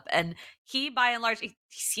things up. And he, by and large, he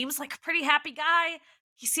seems like a pretty happy guy.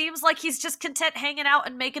 He seems like he's just content hanging out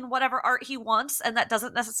and making whatever art he wants, and that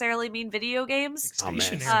doesn't necessarily mean video games. Like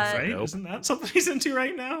stationary, right? Isn't that something he's into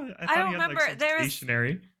right now? I don't remember. There's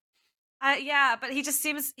stationary. Yeah, but he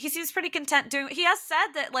seems pretty content doing. He has said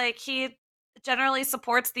that like he generally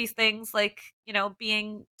supports these things, like, you know,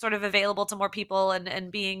 being sort of available to more people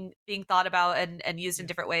and being thought about and used in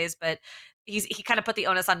different ways, but he kind of put the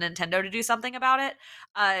onus on Nintendo to do something about it.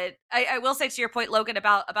 I will say, to your point, Logan,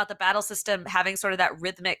 about the battle system having sort of that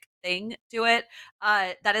rhythmic thing to it,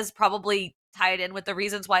 that is probably tied in with the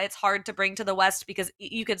reasons why it's hard to bring to the West, because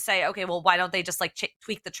you could say, okay, well, why don't they just like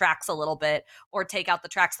tweak the tracks a little bit or take out the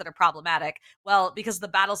tracks that are problematic? Well, because the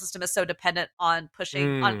battle system is so dependent on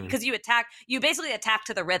pushing on, because you basically attack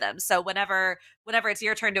to the rhythm. So whenever it's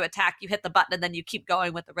your turn to attack, you hit the button and then you keep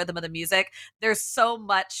going with the rhythm of the music. There's so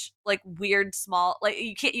much like weird small, like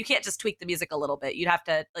you can't just tweak the music a little bit. You'd have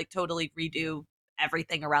to like totally redo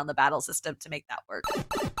everything around the battle system to make that work.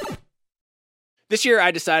 This year,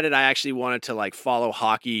 I decided I actually wanted to like follow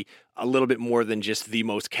hockey a little bit more than just the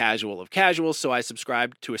most casual of casuals. So I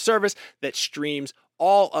subscribed to a service that streams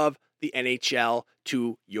all of the NHL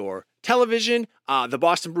to your television. The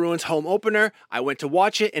Boston Bruins home opener, I went to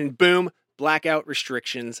watch it and boom, blackout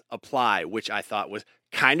restrictions apply, which I thought was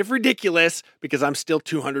kind of ridiculous because I'm still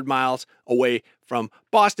 200 miles away from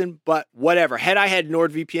Boston, but whatever. Had I had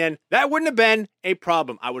NordVPN, that wouldn't have been a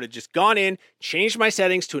problem. I would have just gone in, changed my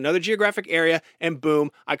settings to another geographic area, and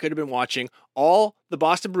boom, I could have been watching all the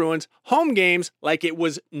Boston Bruins home games like it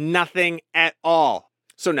was nothing at all.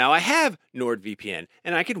 So now I have NordVPN,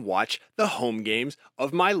 and I can watch the home games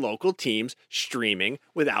of my local teams streaming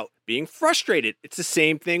without being frustrated. It's the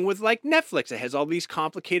same thing with like Netflix. It has all these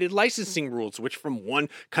complicated licensing rules, which from one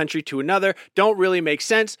country to another don't really make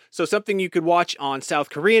sense. So something you could watch on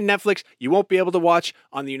South Korean Netflix, you won't be able to watch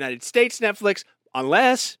on the United States Netflix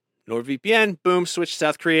unless NordVPN, boom, switch to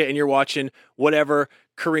South Korea, and you're watching whatever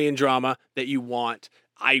Korean drama that you want.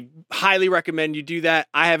 I highly recommend you do that.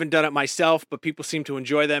 I haven't done it myself, but people seem to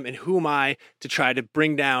enjoy them, and who am I to try to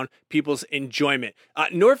bring down people's enjoyment?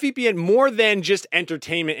 NordVPN, more than just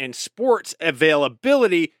entertainment and sports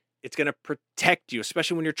availability, it's going to protect you,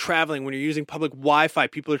 especially when you're traveling, when you're using public Wi-Fi.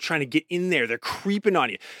 People are trying to get in there. They're creeping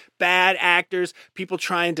on you. Bad actors, people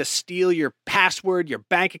trying to steal your password, your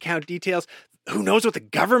bank account details. Who knows what the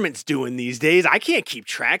government's doing these days? I can't keep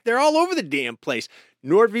track. They're all over the damn place.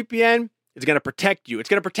 NordVPN, it's going to protect you. It's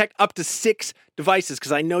going to protect up to 6 devices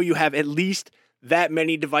because I know you have at least that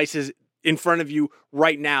many devices in front of you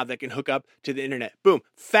right now that can hook up to the internet. Boom.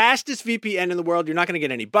 Fastest VPN in the world. You're not going to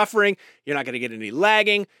get any buffering. You're not going to get any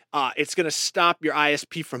lagging. It's going to stop your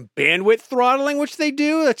ISP from bandwidth throttling, which they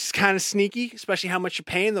do. That's kind of sneaky, especially how much you're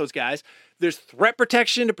paying those guys. There's threat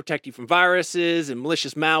protection to protect you from viruses and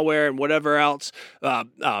malicious malware and whatever else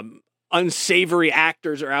unsavory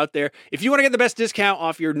actors are out there. If you want to get the best discount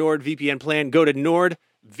off your NordVPN plan, go to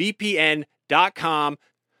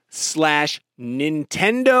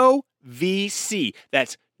nordvpn.com/NintendoVC.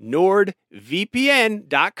 That's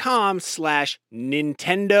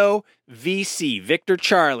nordvpn.com/NintendoVC. Victor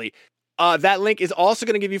Charlie. That link is also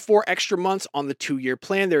going to give you 4 extra months on the 2-year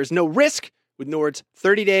plan. There is no risk with Nord's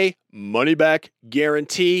 30-day money-back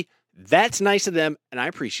guarantee. That's nice of them, and I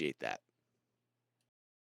appreciate that.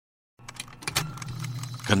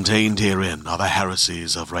 Contained herein are the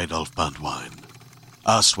heresies of Radolf Burntwine,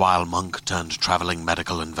 erstwhile monk turned traveling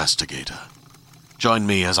medical investigator. Join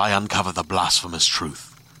me as I uncover the blasphemous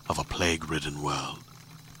truth of a plague-ridden world,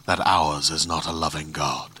 that ours is not a loving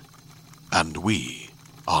God, and we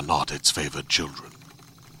are not its favored children.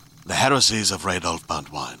 The Heresies of Radolf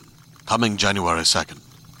Buntwine, coming January 2nd,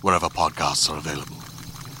 wherever podcasts are available.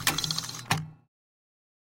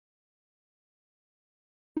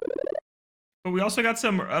 But we also got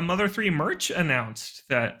some Mother 3 merch announced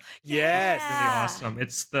that Yes. is really awesome.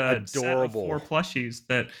 It's the Adorable. set of 4 plushies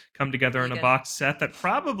that come together Really in a good. box set that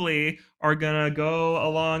probably are going to go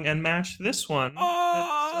along and match this one. That's,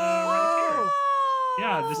 right here.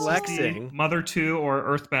 Yeah, this is Flexing. the Mother 2 or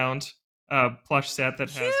Earthbound plush set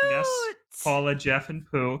that has Ness, Cute. Paula, Jeff, and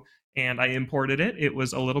Pooh. And I imported it. It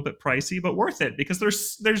was a little bit pricey, but worth it because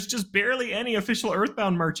there's just barely any official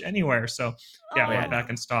Earthbound merch anywhere. So yeah, we Oh. had back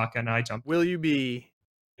in stock, and I jumped. Will you be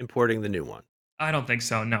importing the new one? I don't think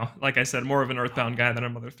so. No, like I said, more of an Earthbound guy than a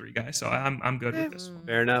Mother 3 guy. So I'm good with this one.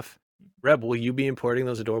 Fair enough. Reb, will you be importing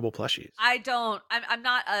those adorable plushies? I don't. I'm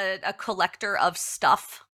not a collector of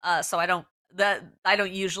stuff, so I don't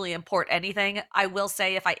usually import anything. I will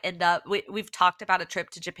say if I end up, we've talked about a trip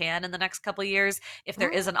to Japan in the next couple of years. If there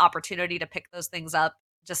is an opportunity to pick those things up,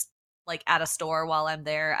 just like at a store while I'm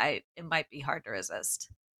there, it might be hard to resist.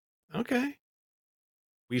 Okay.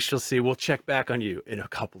 We shall see. We'll check back on you in a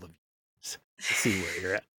couple of years to see where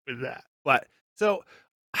you're at with that. But so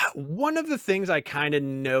one of the things I kind of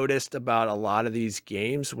noticed about a lot of these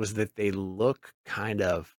games was that they look kind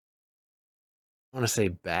of, I want to say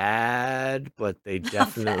bad, but they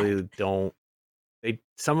definitely don't.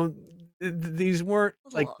 Some of these weren't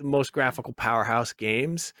like the most graphical powerhouse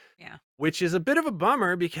games. Yeah. Which is a bit of a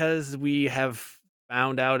bummer because we have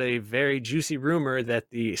found out a very juicy rumor that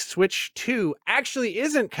the Switch 2 actually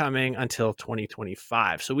isn't coming until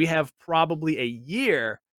 2025. So we have probably a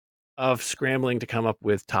year of scrambling to come up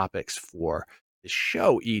with topics for the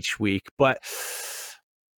show each week. But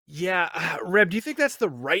yeah, Reb, do you think that's the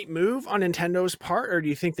right move on Nintendo's part, or do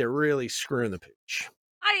you think they're really screwing the pooch?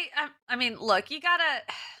 I mean, look, you gotta.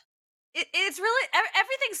 It's really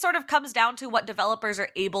everything sort of comes down to what developers are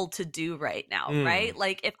able to do right now, right?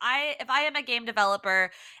 Like if I am a game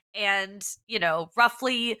developer, and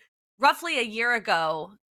roughly a year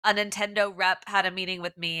ago, a Nintendo rep had a meeting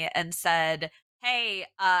with me and said, "Hey,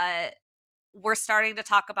 we're starting to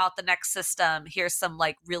talk about the next system. Here's some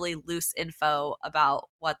like really loose info about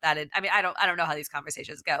what that is." I mean, I don't know how these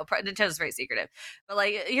conversations go. Nintendo's very secretive, but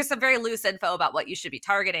like, here's some very loose info about what you should be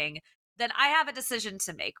targeting. Then I have a decision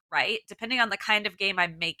to make, right? Depending on the kind of game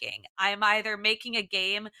I'm making. I'm either making a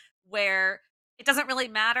game where it doesn't really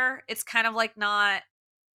matter. It's kind of like not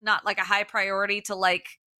like a high priority to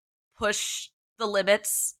like push the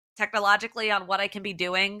limits technologically on what I can be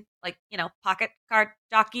doing, like, pocket card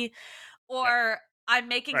jockey. Or I'm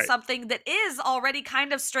making something that is already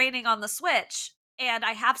kind of straining on the Switch, and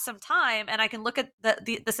I have some time, and I can look at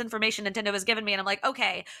this information Nintendo has given me, and I'm like,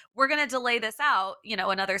 okay, we're going to delay this out,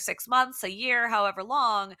 another 6 months, a year, however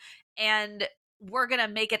long, and we're going to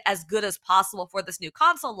make it as good as possible for this new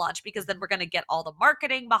console launch, because then we're going to get all the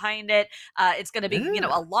marketing behind it. It's going to be,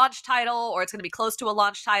 a launch title, or it's going to be close to a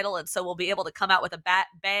launch title. And so we'll be able to come out with a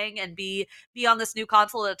bang and be on this new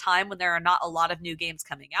console at a time when there are not a lot of new games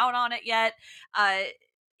coming out on it yet.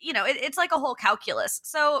 It's like a whole calculus.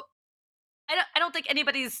 So I don't think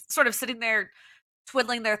anybody's sort of sitting there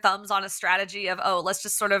twiddling their thumbs on a strategy of, oh, let's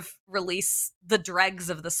just sort of release the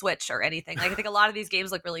dregs of the Switch or anything. Like, I think a lot of these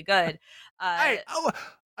games look really good.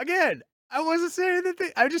 Again, I wasn't saying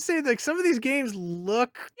that I'm just saying like some of these games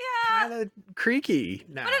look kind of creaky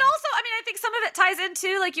now. But it also, I mean, I think some of it ties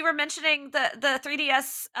into, like you were mentioning, the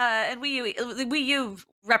 3DS and Wii U. Wii U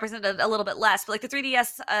represented a little bit less, but like the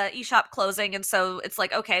 3DS eShop closing, and so it's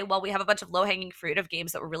like, okay, well, we have a bunch of low-hanging fruit of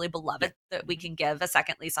games that were really beloved that we can give a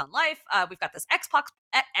second lease on life. We've got this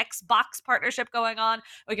Xbox partnership going on.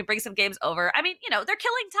 We can bring some games over. I mean, they're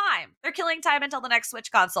killing time. They're killing time until the next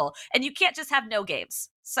Switch console, and you can't just have no games.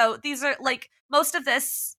 So these are like, most of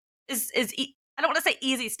this is I don't want to say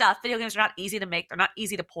easy stuff. Video games are not easy to make. They're not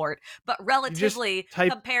easy to port, but relatively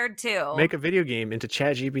compared to make a video game into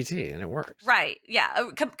ChatGPT and it works. Right. Yeah.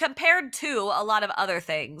 Compared to a lot of other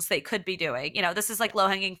things they could be doing. This is like low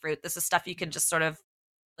hanging fruit. This is stuff you can just sort of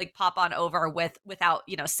like pop on over without,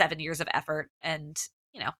 7 years of effort, and,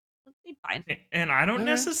 it'll be fine. And I don't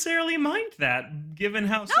necessarily mind that, given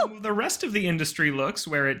how some of the rest of the industry looks,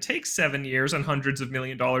 where it takes 7 years and hundreds of $1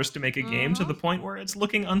 millions to make a game to the point where it's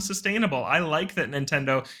looking unsustainable. I like that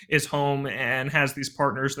Nintendo is home and has these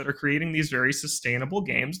partners that are creating these very sustainable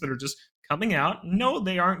games that are just coming out. No,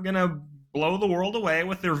 they aren't going to blow the world away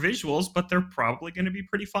with their visuals, but they're probably going to be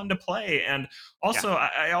pretty fun to play. And also,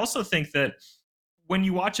 I also think that when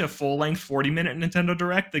you watch a full-length 40-minute Nintendo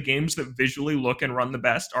Direct, the games that visually look and run the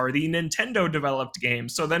best are the Nintendo-developed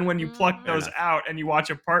games. So then when you pluck those out and you watch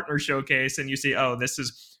a partner showcase and you see, oh, this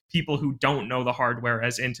is people who don't know the hardware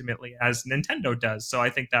as intimately as Nintendo does. So I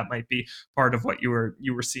think that might be part of what you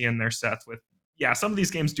were seeing there, Seth, with, yeah, some of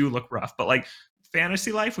these games do look rough, but like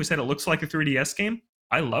Fantasy Life, we said it looks like a 3DS game.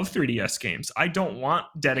 I love 3DS games. I don't want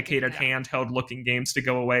dedicated handheld looking games to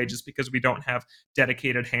go away just because we don't have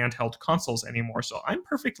dedicated handheld consoles anymore. So I'm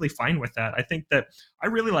perfectly fine with that. I think that I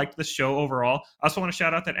really liked the show overall. I also want to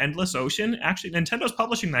shout out that Endless Ocean. Actually, Nintendo's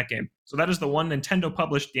publishing that game. So that is the one Nintendo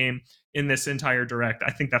published game in this entire Direct.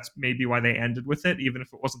 I think that's maybe why they ended with it, even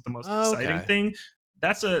if it wasn't the most exciting thing.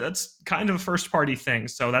 That's kind of a first party thing.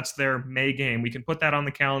 So that's their May game. We can put that on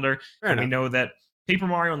the calendar. And we know that Paper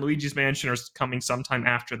Mario and Luigi's Mansion are coming sometime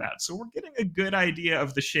after that. So we're getting a good idea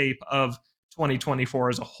of the shape of 2024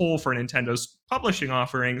 as a whole for Nintendo's publishing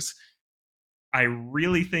offerings. I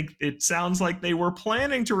really think it sounds like they were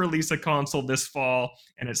planning to release a console this fall,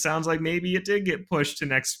 and it sounds like maybe it did get pushed to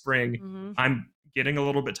next spring. Mm-hmm. I'm getting a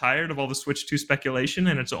little bit tired of all the Switch 2 speculation,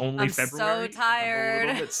 and it's only February. So tired. I'm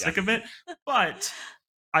a little bit sick of it. But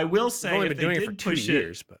I will say, if they did push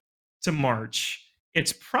it to March,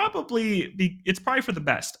 it's probably for the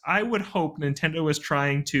best. I would hope Nintendo is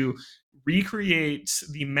trying to recreate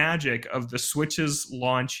the magic of the Switch's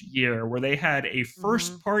launch year, where they had a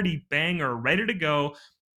first-party banger ready to go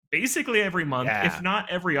basically every month, if not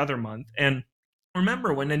every other month. And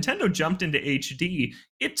remember, when Nintendo jumped into HD,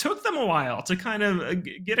 it took them a while to kind of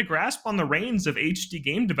get a grasp on the reins of HD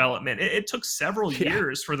game development. It took several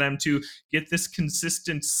years for them to get this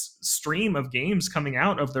consistent stream of games coming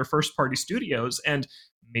out of their first-party studios. And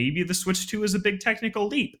maybe the Switch 2 is a big technical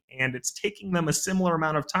leap, and it's taking them a similar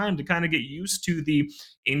amount of time to kind of get used to the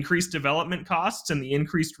increased development costs and the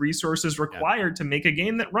increased resources required to make a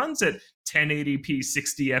game that runs at 1080p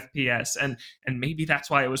 60 FPS. And maybe that's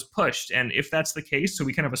why it was pushed. And if that's the case, so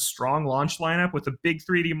we can have a strong launch lineup with a big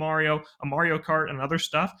 3D Mario, a Mario Kart, and other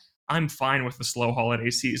stuff, I'm fine with the slow holiday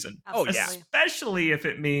season. Absolutely. Especially if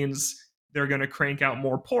it means they're going to crank out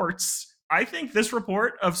more ports. I think this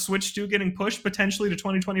report of Switch 2 getting pushed potentially to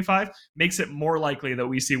 2025 makes it more likely that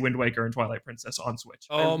we see Wind Waker and Twilight Princess on Switch.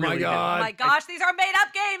 Oh my god! Oh my gosh, these are made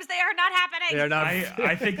up games. They are not happening. They are not.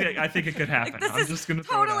 I think it could happen. Like, this is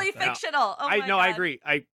totally fictional. Oh my god. I agree.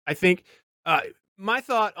 I think my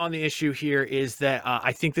thought on the issue here is that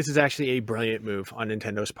I think this is actually a brilliant move on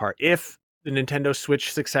Nintendo's part. If the Nintendo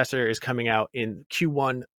Switch successor is coming out in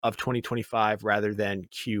Q1 of 2025 rather than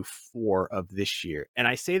Q4 of this year. And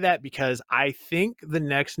I say that because I think the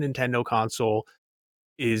next Nintendo console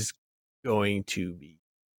is going to be,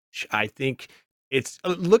 I think it's,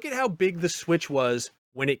 look at how big the Switch was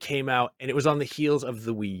when it came out, and it was on the heels of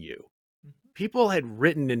the Wii U. People had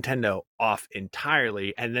written Nintendo off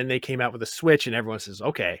entirely, and then they came out with a Switch, and everyone says,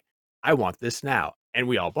 okay, I want this now. And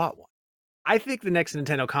we all bought one. I think the next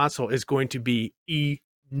Nintendo console is going to be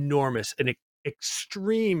enormous, an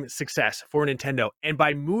extreme success for Nintendo. And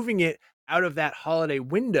by moving it out of that holiday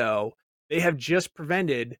window, they have just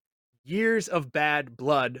prevented years of bad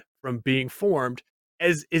blood from being formed,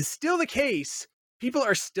 as is still the case. People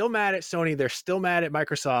are still mad at Sony. They're still mad at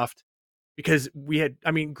Microsoft because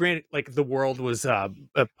granted, like the world was a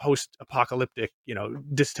post-apocalyptic,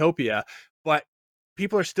 dystopia, but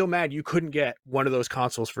people are still mad you couldn't get one of those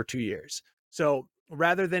consoles for 2 years. So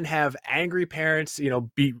rather than have angry parents,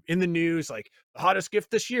 be in the news like the hottest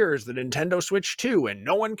gift this year is the Nintendo Switch 2 and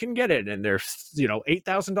no one can get it, and they're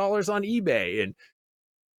 $8,000 on eBay, and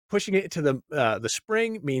pushing it to the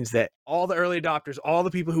spring means that all the early adopters, all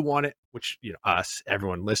the people who want it, which us,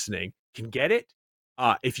 everyone listening, can get it.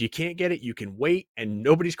 If you can't get it, you can wait, and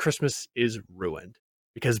nobody's Christmas is ruined,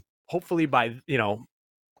 because hopefully by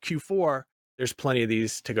Q4 there's plenty of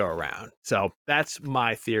these to go around. So that's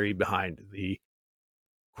my theory behind the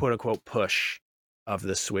quote unquote push of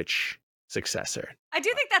the Switch successor. I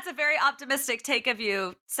do think that's a very optimistic take of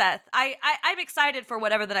you, Seth. I'm excited for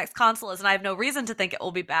whatever the next console is, and I have no reason to think it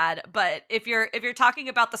will be bad. But if you're talking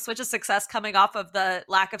about the Switch's success coming off of the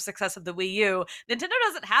lack of success of the Wii U, Nintendo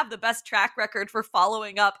doesn't have the best track record for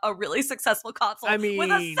following up a really successful console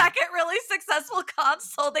with a second really successful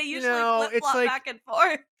console. They usually flip-flop back and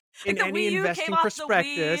forth. In the any Wii U investing came off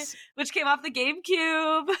prospectus, the Wii, which came off the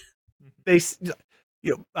GameCube.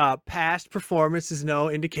 Past performance is no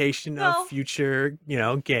indication of future,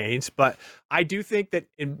 gains. But I do think that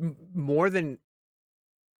in more than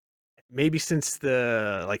maybe since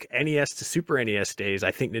the NES to Super NES days,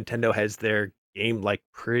 I think Nintendo has their game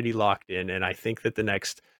pretty locked in, and I think that the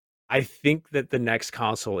next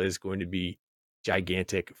console is going to be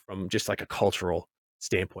gigantic from just a cultural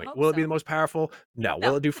standpoint. Hope Will it be so. the most powerful? No. No.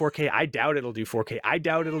 Will it do 4K? I doubt it'll do 4K. I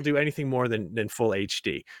doubt it'll do anything more than full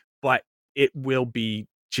HD. But it will be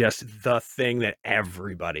just the thing that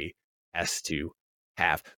everybody has to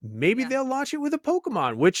have. Maybe they'll launch it with a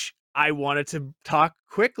Pokemon, which I wanted to talk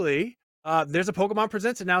quickly. There's a Pokemon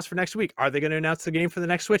Presents announced for next week. Are they going to announce the game for the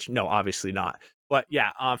next Switch? No, obviously not. But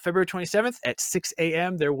yeah, on February 27th at 6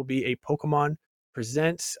 a.m., there will be a Pokemon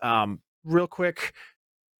Presents. Real quick,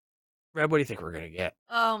 Reb, what do you think we're going to get?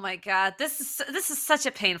 Oh my god, this is such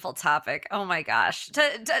a painful topic. Oh my gosh,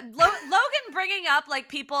 Logan bringing up like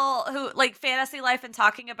people who like Fantasy Life and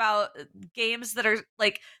talking about games that are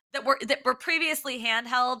like that were previously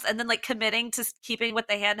handhelds, and then like committing to keeping with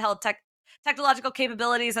the handheld technological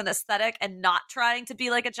capabilities and aesthetic, and not trying to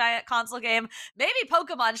be like a giant console game. Maybe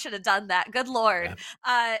Pokemon should have done that. Good lord.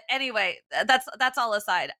 Yeah. Anyway, that's all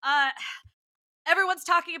aside. Everyone's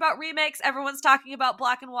talking about remakes. Everyone's talking about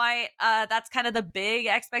Black and White. That's kind of the big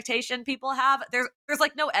expectation people have. There's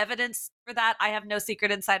like no evidence for that. I have no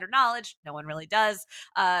secret insider knowledge. No one really does.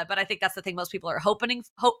 But I think that's the thing most people are hoping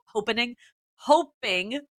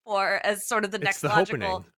for as sort of the next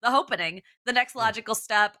logical, the next logical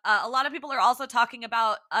step. A lot of people are also talking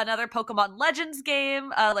about another Pokemon Legends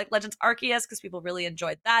game, like Legends Arceus, because people really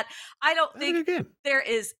enjoyed that. I don't think there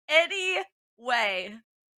is any way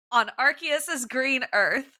on Arceus's Green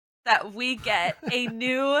Earth that we get a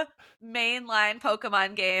new mainline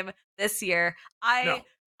Pokemon game this year. I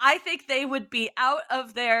think they would be out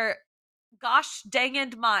of their gosh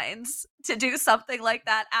danged minds to do something like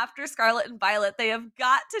that after Scarlet and Violet. They have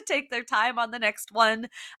got to take their time on the next one.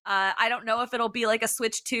 I don't know if it'll be like a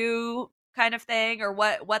Switch 2 kind of thing or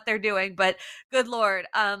what they're doing, but good lord,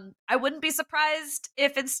 I wouldn't be surprised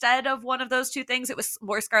if instead of one of those two things it was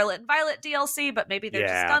more Scarlet and Violet DLC, but maybe they're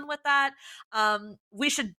just done with that.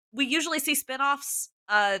 We usually see spin-offs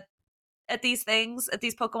at these things, at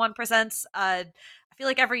these Pokemon Presents. I feel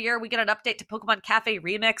like every year we get an update to Pokemon Cafe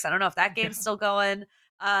Remix. I don't know if that game's still going.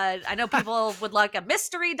 I know people would like a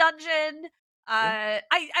mystery dungeon. I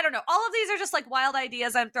don't know. All of these are just like wild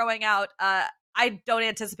ideas I'm throwing out. I don't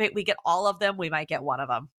anticipate we get all of them. We might get one of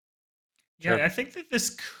them. Yeah, I think that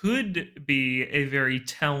this could be a very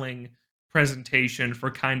telling presentation for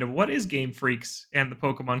kind of what is Game Freak's and the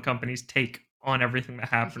Pokemon Company's take on everything that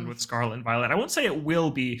happened with Scarlet and Violet. I won't say it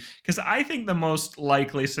will be, because I think the most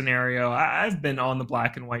likely scenario, I've been on the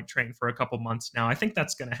Black and White train for a couple months now. I think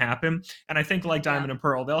that's going to happen. And I think like Diamond and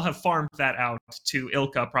Pearl, they'll have farmed that out to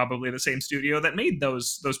Ilka, probably the same studio that made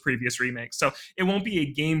those previous remakes. So it won't be a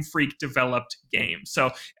Game Freak developed game.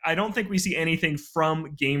 So I don't think we see anything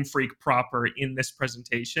from Game Freak proper in this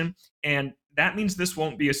presentation. And that means this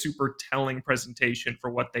won't be a super telling presentation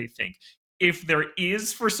for what they think. If there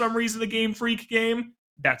is, for some reason, a Game Freak game,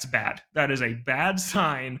 that's bad. That is a bad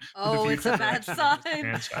sign. Oh, it's a bad sign.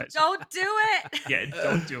 Don't do it. Yeah,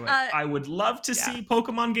 don't do it. I would love to see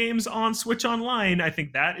Pokemon games on Switch Online. I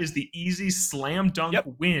think that is the easy slam dunk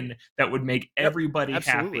win that would make everybody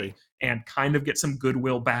happy and kind of get some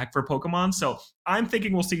goodwill back for Pokemon. So I'm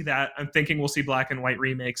thinking we'll see that. I'm thinking we'll see Black and White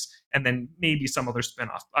remakes and then maybe some other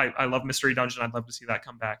spinoff. I love Mystery Dungeon. I'd love to see that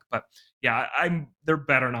come back. But yeah, there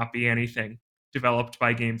better not be anything developed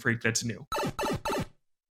by Game Freak that's new.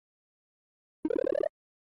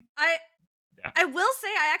 I will say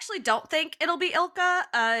I actually don't think it'll be Ilka.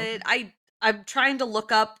 I'm trying to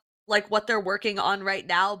look up like what they're working on right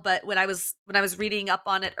now, but when I was reading up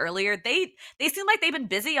on it earlier, they seem like they've been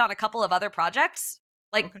busy on a couple of other projects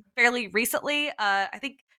like fairly recently. I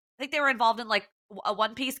think they were involved in like a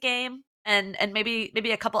One Piece game and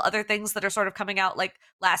maybe a couple other things that are sort of coming out like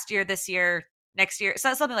last year, this year, next year,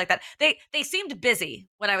 so something like that. They seemed busy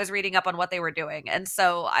when I was reading up on what they were doing, and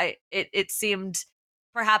so it seemed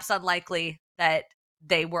perhaps unlikely that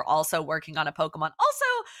they were also working on a Pokemon. Also,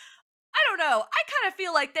 I don't know, I kind of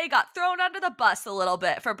feel like they got thrown under the bus a little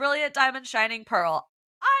bit for Brilliant Diamond Shining Pearl.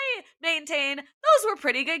 I maintain those were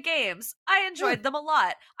pretty good games. I enjoyed them a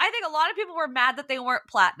lot. I think a lot of people were mad that they weren't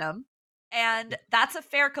platinum, and that's a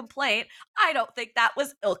fair complaint. I don't think that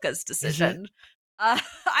was Ilka's decision.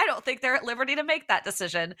 I don't think they're at liberty to make that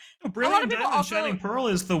decision. Brilliant Diamond Shining Pearl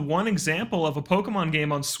is the one example of a Pokemon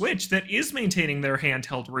game on Switch that is maintaining their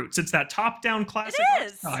handheld roots. It's that top-down classic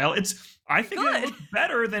art style. I think it looks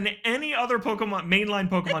better than any other mainline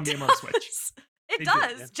Pokemon game on Switch. It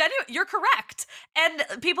does. You're correct.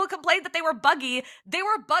 And people complained that they were buggy. They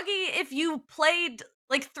were buggy if you played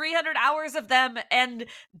like 300 hours of them and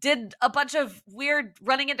did a bunch of weird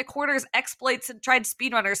running into quarters exploits and tried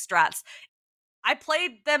speedrunner strats. I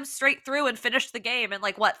played them straight through and finished the game in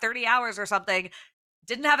like 30 hours or something.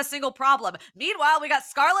 Didn't have a single problem. Meanwhile, we got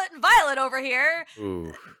Scarlet and Violet over here.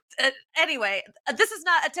 Ooh. Anyway, this is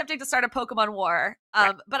not attempting to start a Pokemon war,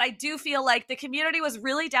 but I do feel like the community was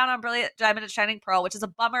really down on Brilliant Diamond and Shining Pearl, which is a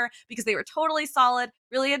bummer because they were totally solid,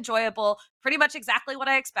 really enjoyable, pretty much exactly what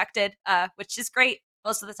I expected, which is great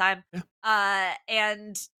most of the time. Yeah.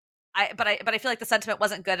 But I feel like the sentiment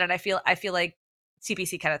wasn't good, and I feel like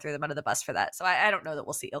CPC kind of threw them under the bus for that. So I don't know that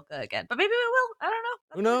we'll see Ilka again, but maybe we will. I don't know.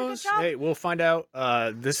 Who knows? Hey, we'll find out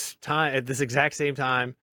this time at this exact same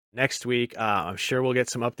time next week. I'm sure we'll get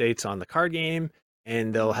some updates on the card game,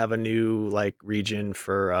 and they'll have a new like region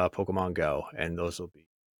for Pokemon Go, and those will be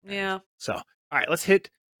So, all right, let's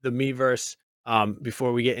hit the Miiverse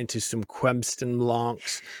before we get into some Question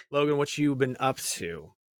Blancs. Logan, what you been up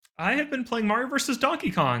to? I have been playing Mario vs.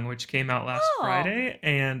 Donkey Kong, which came out last Friday,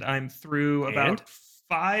 and I'm through about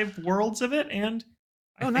 5 worlds of it, and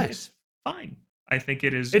I think it's fine. I think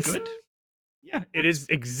it's good. Yeah, it is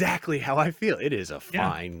exactly how I feel. It is a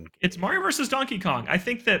fine. It's Mario vs. Donkey Kong. I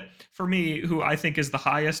think that for me, who I think is the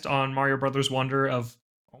highest on Mario Brothers Wonder of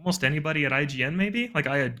almost anybody at IGN, maybe. Like,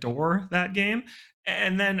 I adore that game.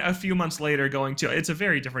 And then a few months later it's a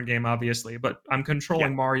very different game, obviously, but I'm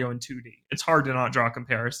controlling Mario in 2D. It's hard to not draw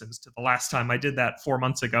comparisons to the last time I did that 4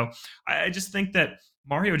 months ago. I just think that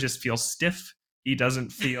Mario just feels stiff. He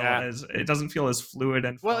doesn't feel it doesn't feel as fluid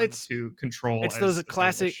and fun to control. It's those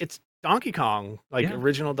classic, it's Donkey Kong, like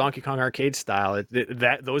original Donkey Kong arcade style.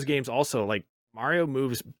 Those games also, like, Mario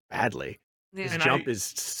moves badly. His jump is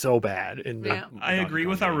so bad. I agree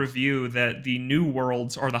with our review that the new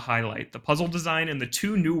worlds are the highlight. The puzzle design in the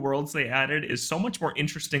 2 new worlds they added is so much more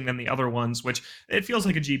interesting than the other ones, which it feels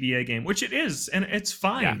like a GBA game, which it is, and it's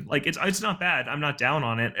fine. Yeah. Like, it's not bad. I'm not down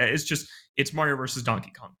on it. It's just, it's Mario versus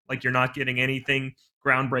Donkey Kong. Like, you're not getting anything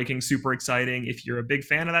groundbreaking, super exciting. If you're a big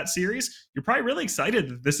fan of that series, you're probably really excited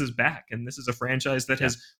that this is back, and this is a franchise that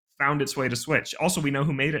has found its way to Switch. Also, we know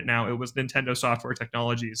who made it now. It was Nintendo Software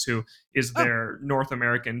Technologies, who is their North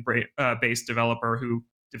American based developer who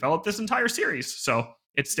developed this entire series. So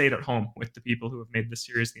it stayed at home with the people who have made this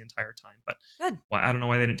series the entire time. But I don't know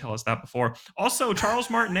why they didn't tell us that before. Also,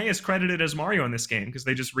 Charles Martinet is credited as Mario in this game because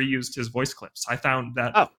they just reused his voice clips. I found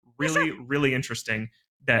that really interesting.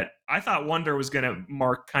 That I thought Wonder was going to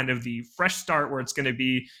mark kind of the fresh start where it's going to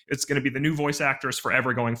be the new voice actors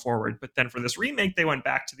forever going forward. But then for this remake, they went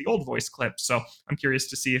back to the old voice clips. So I'm curious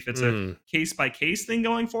to see if it's a case by case thing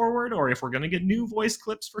going forward, or if we're going to get new voice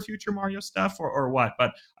clips for future Mario stuff, or what.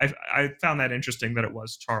 But I found that interesting that it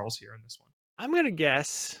was Charles here in this one. I'm going to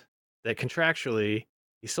guess that contractually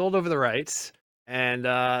he sold over the rights, and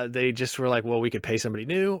they just were like, well, we could pay somebody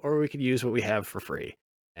new, or we could use what we have for free.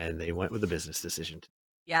 And they went with a business decision.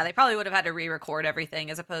 Yeah, they probably would have had to re-record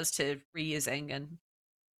everything as opposed to reusing, and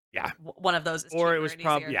one of those is or it was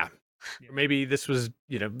probably or maybe this was,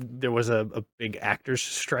 there was a big actors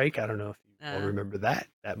strike. I don't know if you all remember that.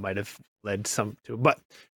 That might have led some to, but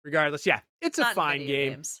regardless, it's a fine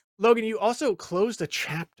game. Games. Logan, you also closed a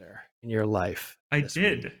chapter in your life. I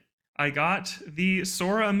did. Week. I got the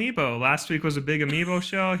Sora amiibo. Last week was a big amiibo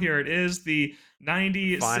show. Here it is, the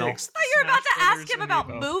 96th. I thought you were about to ask him about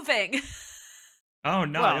moving. Oh,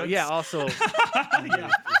 no. Well, also.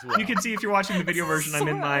 You can see if you're watching the video version, I'm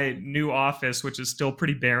in my new office, which is still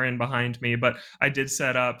pretty barren behind me, but I did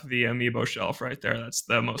set up the amiibo shelf right there. That's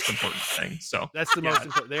the most important thing. So that's the most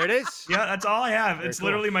important. There it is. Yeah, that's all I have. Very it's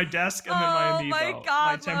literally my desk and then my amiibo. My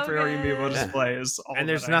God, my temporary amiibo display is all. And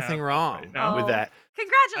there's nothing wrong with that.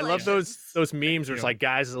 Congratulations. I love those memes where it's like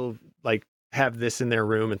guys will like have this in their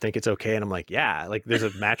room and think it's okay, and I'm like, like there's a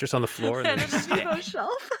mattress on the floor and an amiibo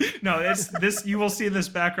shelf. No, it's this. You will see this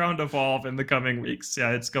background evolve in the coming weeks.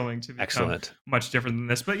 Yeah, it's going to become much different than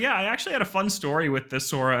this. But yeah, I actually had a fun story with the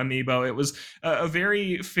Sora amiibo. It was a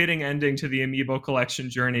very fitting ending to the amiibo collection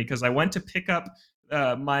journey because I went to pick up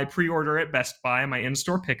my pre-order at Best Buy, my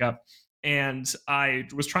in-store pickup. And I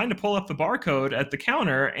was trying to pull up the barcode at the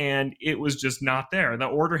counter, and it was just not there. The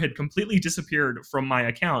order had completely disappeared from my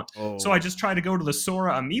account. So I just tried to go to the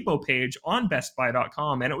Sora amiibo page on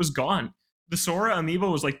bestbuy.com, and it was gone. The Sora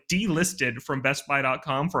amiibo was like delisted from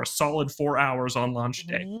bestbuy.com for a solid 4 hours on launch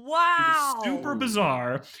day. Wow. It was super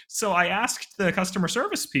bizarre. So I asked the customer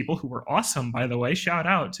service people, who were awesome, by the way, shout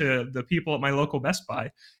out to the people at my local Best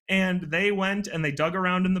Buy. And they went and they dug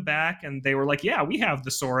around in the back and they were like, yeah, we have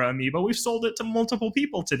the Sora amiibo. We've sold it to multiple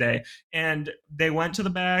people today. And they went to the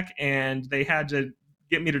back and they had to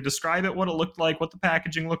get me to describe it, what it looked like, what the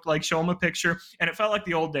packaging looked like, show them a picture. And it felt like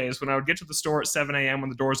the old days when I would get to the store at 7 a.m. when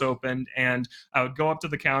the doors opened, and I would go up to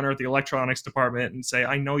the counter at the electronics department and say,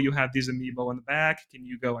 I know you have these amiibo in the back. Can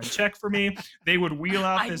you go and check for me? They would wheel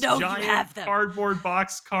out this giant cardboard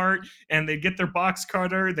box cart, and they'd get their box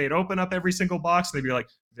cutter. They'd open up every single box. And they'd be like,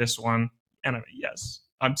 this one. And I'm like, yes,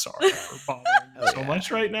 I'm sorry for bothering you so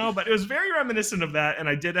much right now. But it was very reminiscent of that. And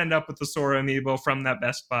I did end up with the Sora amiibo from that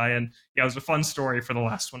Best Buy. And yeah, it was a fun story for the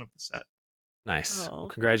last one of the set. Nice. Well,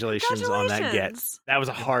 congratulations on that get. That was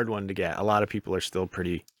a hard one to get. A lot of people are still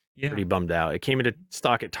pretty bummed out. It came into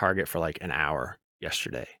stock at Target for like an hour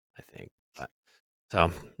yesterday, I think.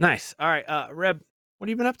 So nice. All right, Reb, what have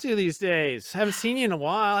you been up to these days? Haven't seen you in a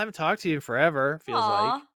while. I haven't talked to you in forever. Feels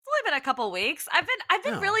like. It's only been a couple weeks. I've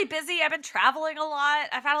been really busy. I've been traveling a lot.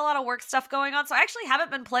 I've had a lot of work stuff going on, so I actually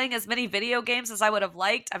haven't been playing as many video games as I would have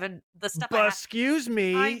liked. I've been the stuff. But excuse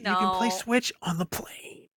me, I know. You can play Switch on the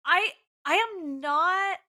plane. I am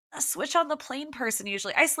not a Switch on the plane person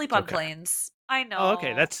usually. I sleep on planes. I know. Oh,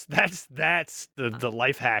 okay, that's the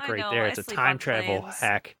life hack right there. It's a time travel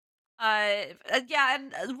hack. Yeah,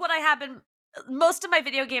 and what I have been, most of my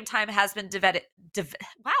video game time has been devoted.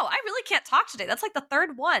 Wow, I really can't talk today. That's like the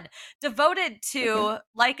third one devoted to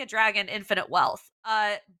Like a Dragon: Infinite Wealth.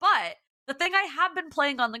 But the thing I have been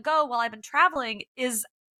playing on the go while I've been traveling is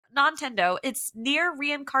Nintendo. It's Nier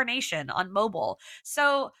Reincarnation on mobile.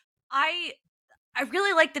 So I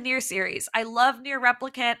really like the Nier series. I love Nier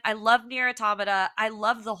Replicant. I love Nier Automata. I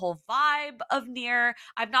love the whole vibe of Nier.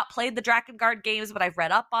 I've not played the Drakengard games, but I've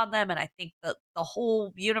read up on them, and I think that the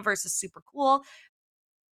whole universe is super cool.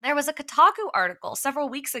 There was a Kotaku article several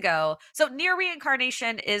weeks ago. So Nier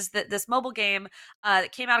Reincarnation is this mobile game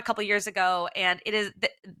that came out a couple years ago, and it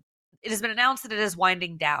has been announced that it is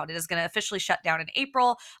winding down. It is going to officially shut down in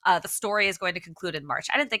April. The story is going to conclude in March.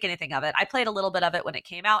 I didn't think anything of it. I played a little bit of it when it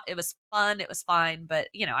came out. It was fun. It was fine, but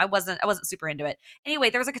I wasn't super into it. Anyway,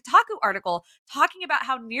 there was a Kotaku article talking about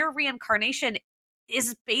how Nier Reincarnation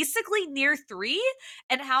is basically Nier 3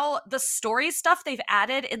 and how the story stuff they've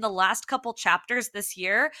added in the last couple chapters this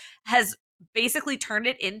year has basically turned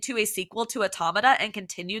it into a sequel to Automata and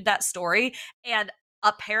continued that story. And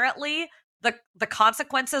apparently the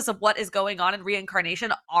consequences of what is going on in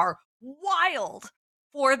Reincarnation are wild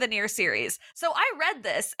for the Nier series. So I read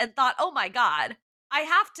this and thought, oh my God, I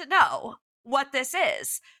have to know what this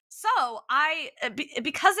is. So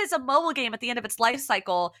because it's a mobile game at the end of its life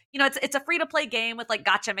cycle, it's a free-to-play game with like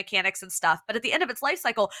gacha mechanics and stuff. But at the end of its life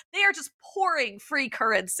cycle, they are just pouring free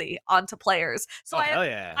currency onto players. So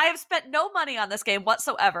I have spent no money on this game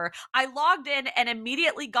whatsoever. I logged in and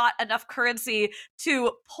immediately got enough currency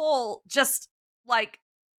to pull just like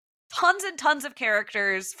tons and tons of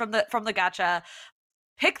characters from the gacha,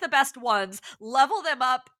 pick the best ones, level them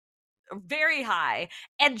up very high,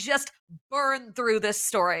 and just burn through this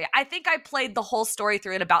story. I think I played the whole story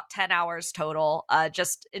through in about 10 hours total,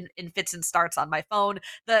 just in fits and starts on my phone.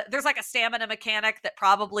 There's like a stamina mechanic that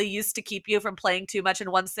probably used to keep you from playing too much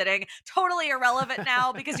in one sitting. Totally irrelevant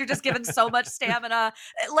now because you're just given so much stamina.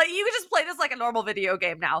 Like you can just play this like a normal video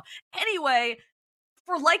game now. Anyway,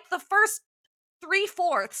 for like the first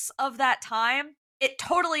 3/4 of that time, it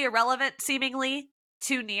totally irrelevant seemingly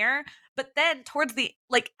to Nier. But then towards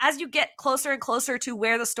as you get closer and closer to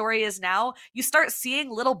where the story is now, you start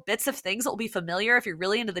seeing little bits of things that will be familiar if you're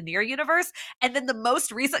really into the Nier universe. And then the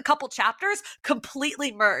most recent couple chapters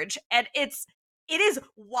completely merge. And it is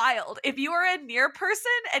wild. If you are a Nier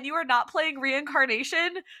person and you are not playing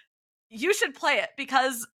Reincarnation, you should play it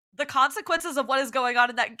because the consequences of what is going on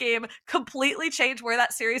in that game completely change where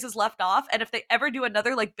that series is left off. And if they ever do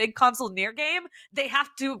another like big console Nier game, they have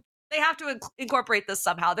to incorporate this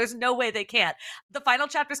somehow. There's no way they can't. The final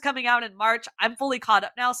chapter's coming out in March. I'm fully caught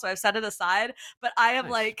up now, so I've set it aside. But I am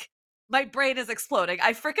like, my brain is exploding.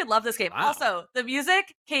 I freaking love this game. Wow. Also, the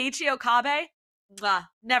music, Keiichi Okabe,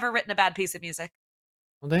 never written a bad piece of music.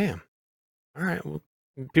 Well, damn. All right. Well,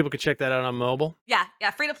 people could check that out on mobile. Yeah,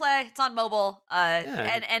 free to play. It's on mobile.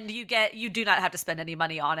 And you do not have to spend any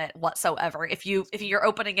money on it whatsoever. If you're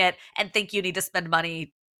opening it and think you need to spend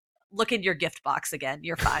money, look in your gift box again.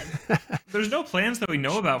 You're fine. There's no plans that we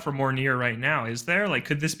know about for more Nier right now, is there? Like,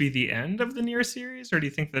 could this be the end of the Nier series, or do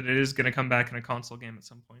you think that it is going to come back in a console game at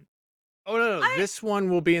some point? Oh, no. This one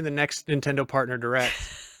will be in the next Nintendo Partner Direct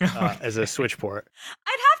as a Switch port.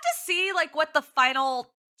 I'd have to see like what the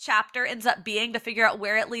final chapter ends up being to figure out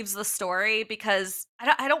where it leaves the story, because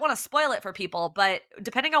I don't want to spoil it for people, but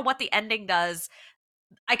depending on what the ending does,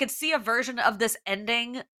 I could see a version of this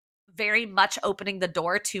ending very much opening the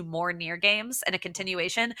door to more Nier games and a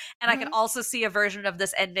continuation. And I can also see a version of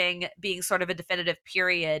this ending being sort of a definitive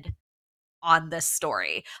period on this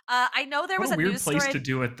story. I know there was a a weird news place story. to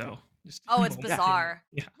do it, though. Oh, it's bizarre.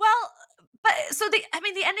 Yeah. Well, but so the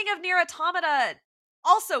ending of Nier Automata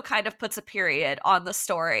also kind of puts a period on the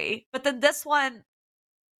story, but then this one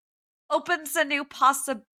opens a new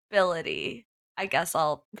possibility, I guess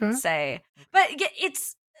I'll say. But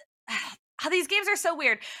it's how these games are so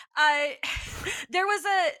weird. There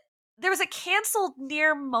was a canceled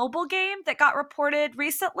Nier mobile game that got reported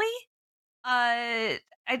recently. I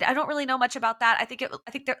don't really know much about that. I think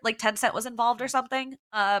like Tencent was involved or something.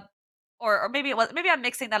 Or maybe it was. Maybe I'm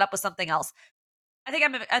mixing that up with something else. I think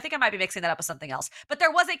I might be mixing that up with something else. But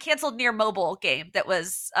there was a canceled Nier mobile game that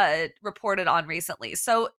was reported on recently.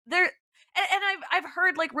 So there, and I've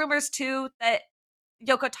heard like rumors too that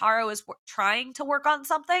Yoko Taro is trying to work on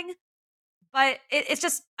something, but it's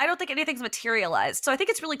just I don't think anything's materialized. So I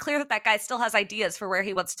think it's really clear that that guy still has ideas for where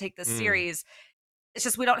he wants to take this series. It's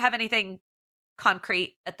just we don't have anything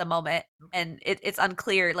concrete at the moment, and it's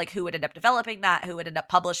unclear like who would end up developing that, who would end up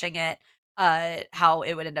publishing it, how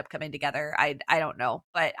it would end up coming together. I don't know,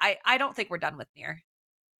 but I don't think we're done with Nier.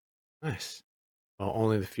 Nice. Well,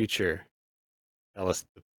 only the future tell us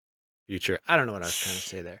the future. I don't know what I was trying to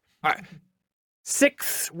say there. All right,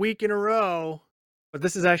 6th week in a row, but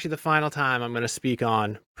this is actually the final time I'm going to speak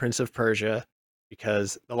on Prince of Persia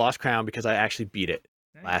because the Lost Crown, because I actually beat it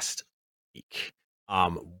last week.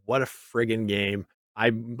 What a friggin' game.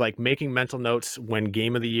 I'm like making mental notes when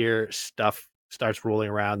game of the year stuff starts rolling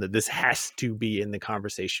around that this has to be in the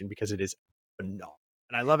conversation because it is phenomenal.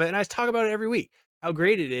 And I love it. And I talk about it every week, how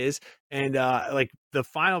great it is. And like the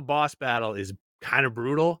final boss battle is kind of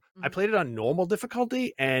brutal. I played it on normal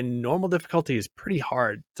difficulty, and normal difficulty is pretty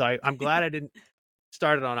hard. So I'm glad I didn't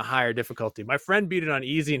start it on a higher difficulty. My friend beat it on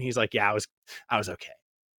easy, and he's like, yeah, I was okay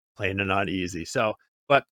playing it on easy. So,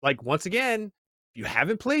 but like once again, if you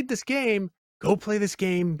haven't played this game, go play this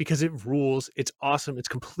game because it rules. It's awesome. It's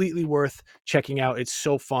completely worth checking out. It's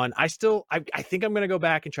so fun. I think I'm going to go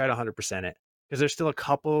back and try to 100% it because there's still a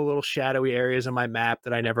couple of little shadowy areas on my map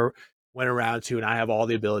that I never went around to, and I have all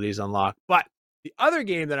the abilities unlocked. But the other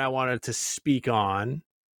game that I wanted to speak on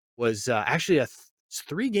was actually it's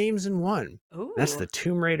 3 games in one. That's the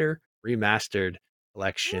Tomb Raider Remastered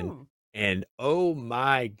Collection. And oh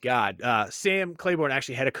my God, Sam Claiborne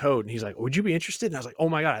actually had a code, and he's like, "Would you be interested?" And I was like, "Oh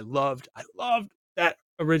my God, I loved that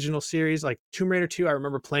original series, like Tomb Raider 2." I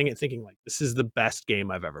remember playing it, thinking like, "This is the best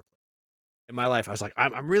game I've ever played in my life." I was like,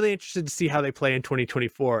 "I'm really interested to see how they play in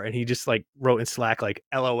 2024." And he just like wrote in Slack like,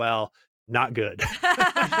 "LOL, not good."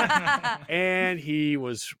 And he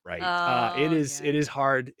was right. It is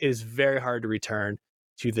hard. It is very hard to return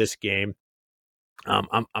to this game.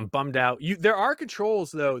 I'm bummed out. There are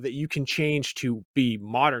controls though that you can change to be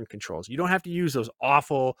modern controls. You don't have to use those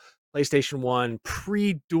awful PlayStation 1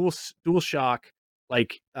 DualShock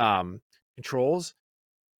like controls.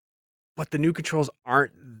 But the new controls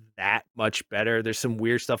aren't that much better. There's some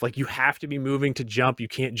weird stuff like you have to be moving to jump. You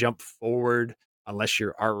can't jump forward unless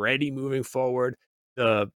you're already moving forward.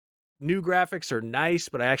 The new graphics are nice,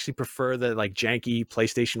 but I actually prefer the like janky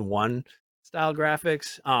PlayStation 1 style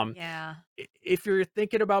graphics. Yeah. If you're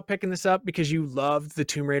thinking about picking this up because you loved the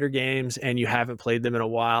Tomb Raider games and you haven't played them in a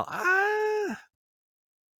while,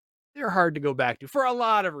 they're hard to go back to for a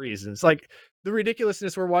lot of reasons. Like the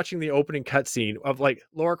ridiculousness, we're watching the opening cutscene of like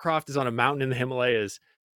Lara Croft is on a mountain in the Himalayas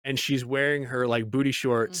and she's wearing her like booty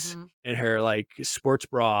shorts and her like sports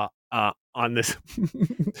bra on this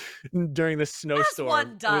during the snowstorm. As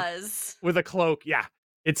one does. With a cloak. Yeah.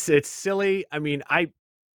 It's silly. I mean, I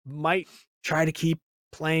might try to keep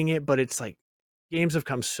playing it, but it's like games have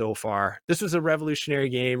come so far. This was a revolutionary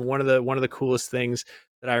game, one of the coolest things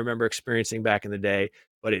that I remember experiencing back in the day,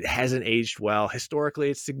 but it hasn't aged well. Historically,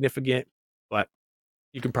 it's significant, but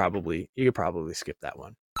you could probably skip that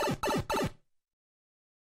one.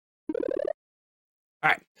 All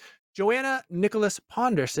right. Joanna Nicholas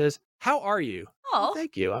Ponder says, "How are you?" Oh, well,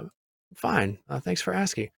 thank you. I'm fine. Thanks for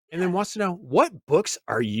asking. And then wants to know, what books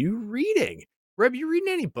are you reading? Reb, you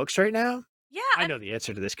reading any books right now? Yeah. I know the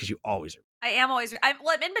answer to this because you always are. I am always. I'm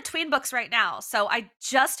in between books right now. So I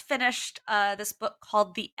just finished this book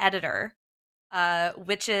called The Editor,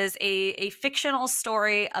 which is a fictional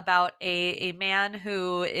story about a man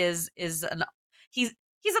who is an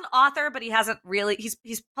he's an author, but he hasn't really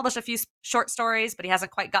he's published a few short stories, but he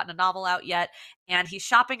hasn't quite gotten a novel out yet. And he's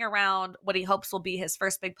shopping around what he hopes will be his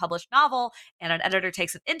first big published novel, and an editor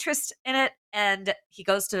takes an interest in it, and he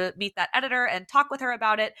goes to meet that editor and talk with her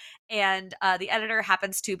about it. And the editor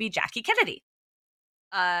happens to be Jackie Kennedy.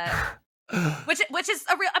 Which is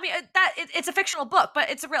a real. I mean, it's a fictional book,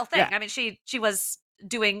 but it's a real thing. Yeah. I mean, she was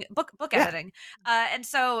doing book editing. And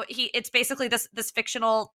so it's basically this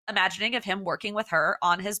fictional imagining of him working with her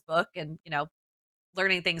on his book, and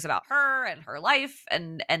learning things about her and her life,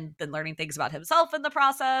 and then learning things about himself in the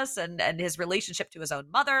process, and his relationship to his own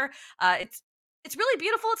mother. It's really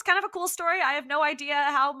beautiful. It's kind of a cool story. I have no idea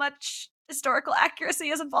how much historical accuracy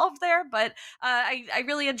is involved there, but I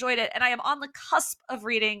really enjoyed it, and I am on the cusp of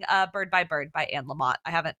reading Bird by Bird by Anne Lamott.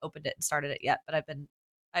 I haven't opened it and started it yet, but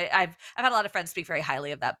I've had a lot of friends speak very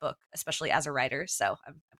highly of that book, especially as a writer. So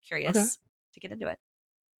I'm curious to get into it.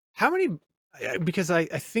 How many? Because I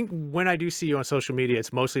think when I do see you on social media,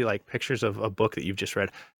 it's mostly like pictures of a book that you've just read.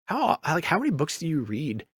 How many books do you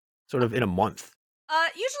read sort of in a month?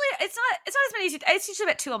 Usually it's not as many. It's usually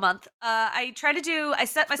about 2 a month. I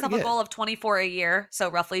set myself a goal of 24 a year, so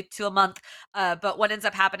roughly 2 a month. But what ends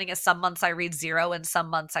up happening is some months I read 0, and some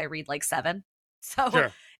months I read like 7. So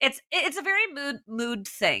Sure. it's a very mood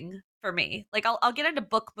thing for me. Like I'll get into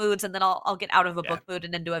book moods, and then I'll get out of a book mood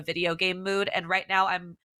and into a video game mood. And right now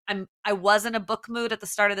I was in a book mood at the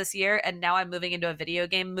start of this year, and now I'm moving into a video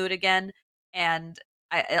game mood again, and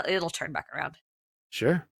it'll turn back around.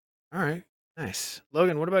 Sure. All right. Nice.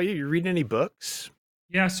 Logan, what about you? You reading any books?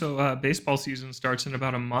 Yeah, so baseball season starts in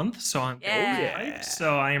about a month, so I'm hyped.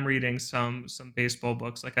 So I am reading some baseball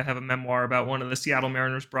books. Like I have a memoir about one of the Seattle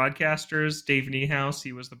Mariners broadcasters, Dave Niehaus.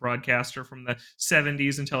 He was the broadcaster from the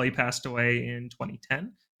 70s until he passed away in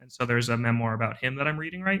 2010. And so there's a memoir about him that I'm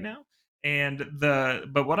reading right now.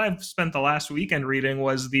 But what I've spent the last weekend reading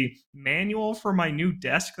was the manual for my new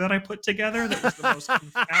desk that I put together. That was the most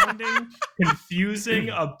confounding,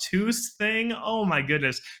 confusing, obtuse thing. Oh my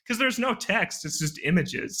goodness. Because there's no text, it's just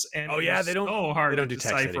images. And they don't so hard to do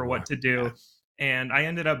decipher what to do. Yeah. And I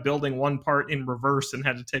ended up building one part in reverse and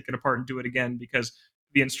had to take it apart and do it again because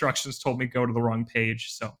the instructions told me go to the wrong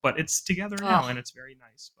page. But it's together now and it's very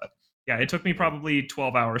nice. But yeah, it took me probably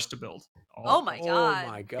 12 hours to build. Oh my god! Oh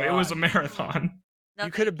my god! It was a marathon. No,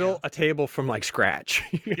 you could have built a table from like scratch.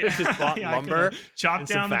 You could have just bought lumber, chopped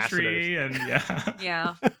down the tree, and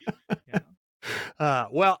yeah.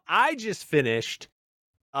 Well, I just finished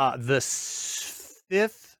the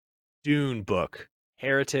 5th Dune book,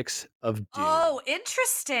 Heretics of Dune. Oh,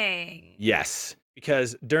 interesting. Yes.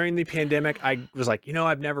 Because during the pandemic, I was like,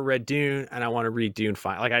 I've never read Dune, and I want to read Dune.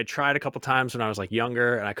 Like I tried a couple times when I was like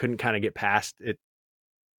younger, and I couldn't kind of get past it.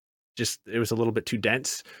 It was a little bit too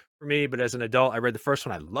dense for me. But as an adult, I read the first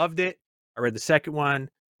one. I loved it. I read the second one.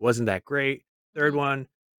 Wasn't that great. Third one,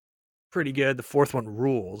 pretty good. The fourth one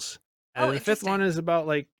rules. And the fifth one is about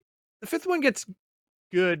the fifth one gets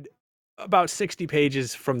good about 60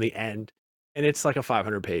 pages from the end. And it's like a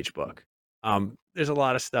 500-page book. There's a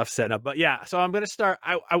lot of stuff set up, but yeah. So I'm going to start.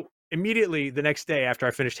 I immediately the next day after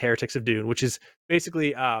I finished Heretics of Dune, which is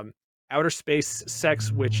basically outer space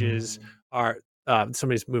sex witches are.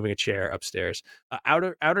 Somebody's moving a chair upstairs.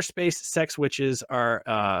 Outer space sex witches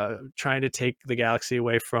are trying to take the galaxy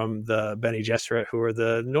away from the Bene Gesserit, who are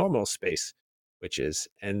the normal space witches,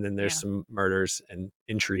 and then there's some murders and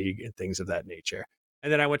intrigue and things of that nature.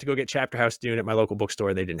 And then I went to go get Chapter House Dune at my local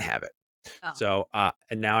bookstore. They didn't have it. Oh. So,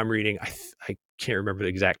 and now I'm reading, I can't remember the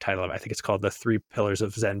exact title of it. I think it's called The 3 Pillars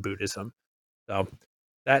of Zen Buddhism. So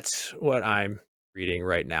that's what I'm reading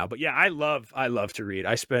right now. But yeah, I love to read.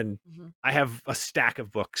 I have a stack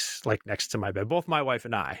of books like next to my bed. Both my wife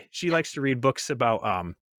and I. She likes to read books about,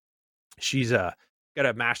 she's got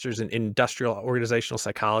a master's in industrial organizational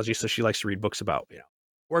psychology. So she likes to read books about,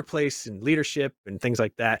 workplace and leadership and things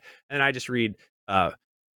like that. And I just read,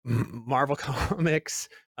 Marvel comics,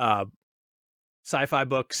 sci-fi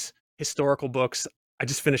books, historical books. I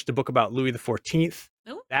just finished a book about Louis XIV.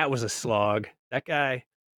 Ooh. That was a slog. That guy,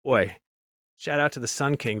 boy, shout out to the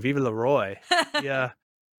Sun King. Vive le Roi. Yeah.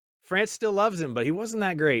 France still loves him, but he wasn't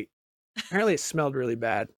that great. Apparently it smelled really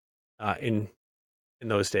bad in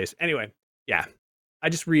those days. Anyway, yeah. I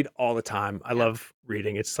just read all the time. I love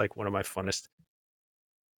reading. It's like one of my funnest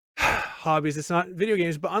hobbies. It's not video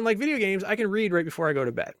games, but unlike video games, I can read right before I go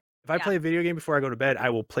to bed. If I play a video game before I go to bed, I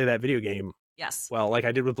will play that video game. Yes. Well, like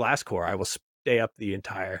I did with Blast Corps, I will stay up the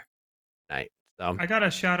entire night. So, I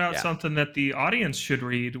gotta shout out something that the audience should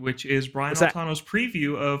read, which is Brian Altano's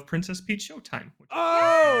preview of Princess Peach Showtime.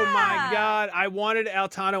 My God. I wanted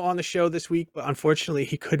Altano on the show this week, but unfortunately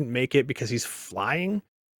he couldn't make it because he's flying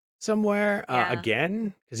somewhere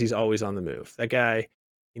again, because he's always on the move. That guy,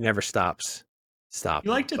 he never stops. He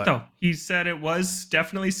liked it though. He said it was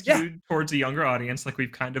definitely skewed towards a younger audience, like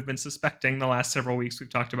we've kind of been suspecting the last several weeks we've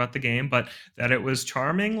talked about the game, but that it was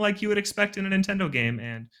charming like you would expect in a Nintendo game,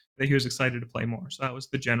 and that he was excited to play more. So that was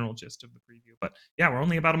the general gist of the preview. But yeah, we're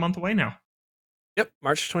only about a month away now. Yep,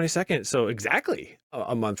 March 22nd. So exactly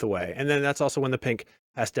a month away. And then that's also when the pink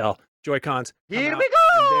pastel Joy-Cons come Here out. we go!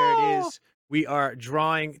 And there it is. We are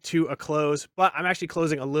drawing to a close, but I'm actually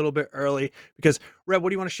closing a little bit early because, Reb, what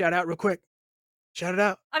do you want to shout out real quick? Shout it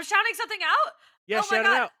out. I'm shouting something out? Yeah, oh shout my it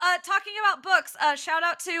out. God. Talking about books, shout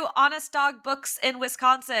out to Honest Dog Books in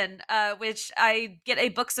Wisconsin, which I get a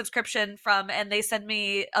book subscription from, and they send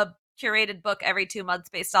me a curated book every 2 months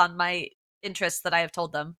based on my interests that I have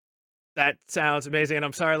told them. That sounds amazing. And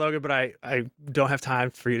I'm sorry, Logan, but I don't have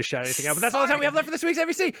time for you to shout anything out. But that's all the time we have left for this week's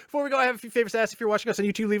NVC. Before we go, I have a few favors to ask. If you're watching us on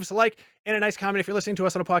YouTube, leave us a like and a nice comment. If you're listening to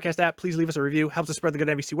us on a podcast app, please leave us a review. Helps us spread the good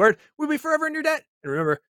NVC word. We'll be forever in your debt. And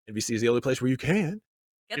remember, NVC is the only place where you can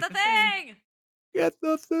Get the thing! get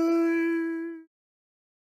the thing.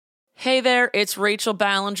 Hey there, it's Rachel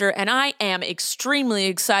Ballinger, and I am extremely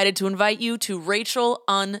excited to invite you to Rachel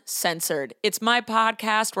Uncensored. It's my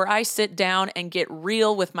podcast where I sit down and get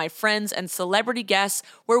real with my friends and celebrity guests,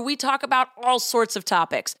 where we talk about all sorts of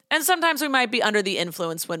topics. And sometimes we might be under the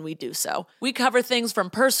influence when we do so. We cover things from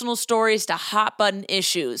personal stories to hot button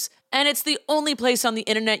issues. And it's the only place on the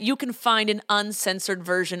internet you can find an uncensored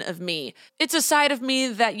version of me. It's a side of me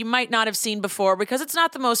that you might not have seen before because it's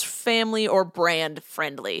not the most family or brand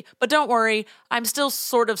friendly. But don't worry, I'm still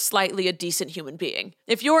sort of slightly a decent human being.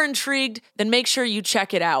 If you're intrigued, then make sure you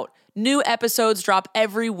check it out. New episodes drop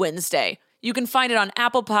every Wednesday. You can find it on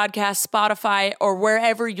Apple Podcasts, Spotify, or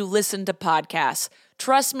wherever you listen to podcasts.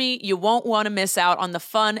 Trust me, you won't want to miss out on the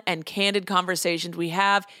fun and candid conversations we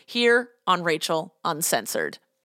have here on Rachel Uncensored.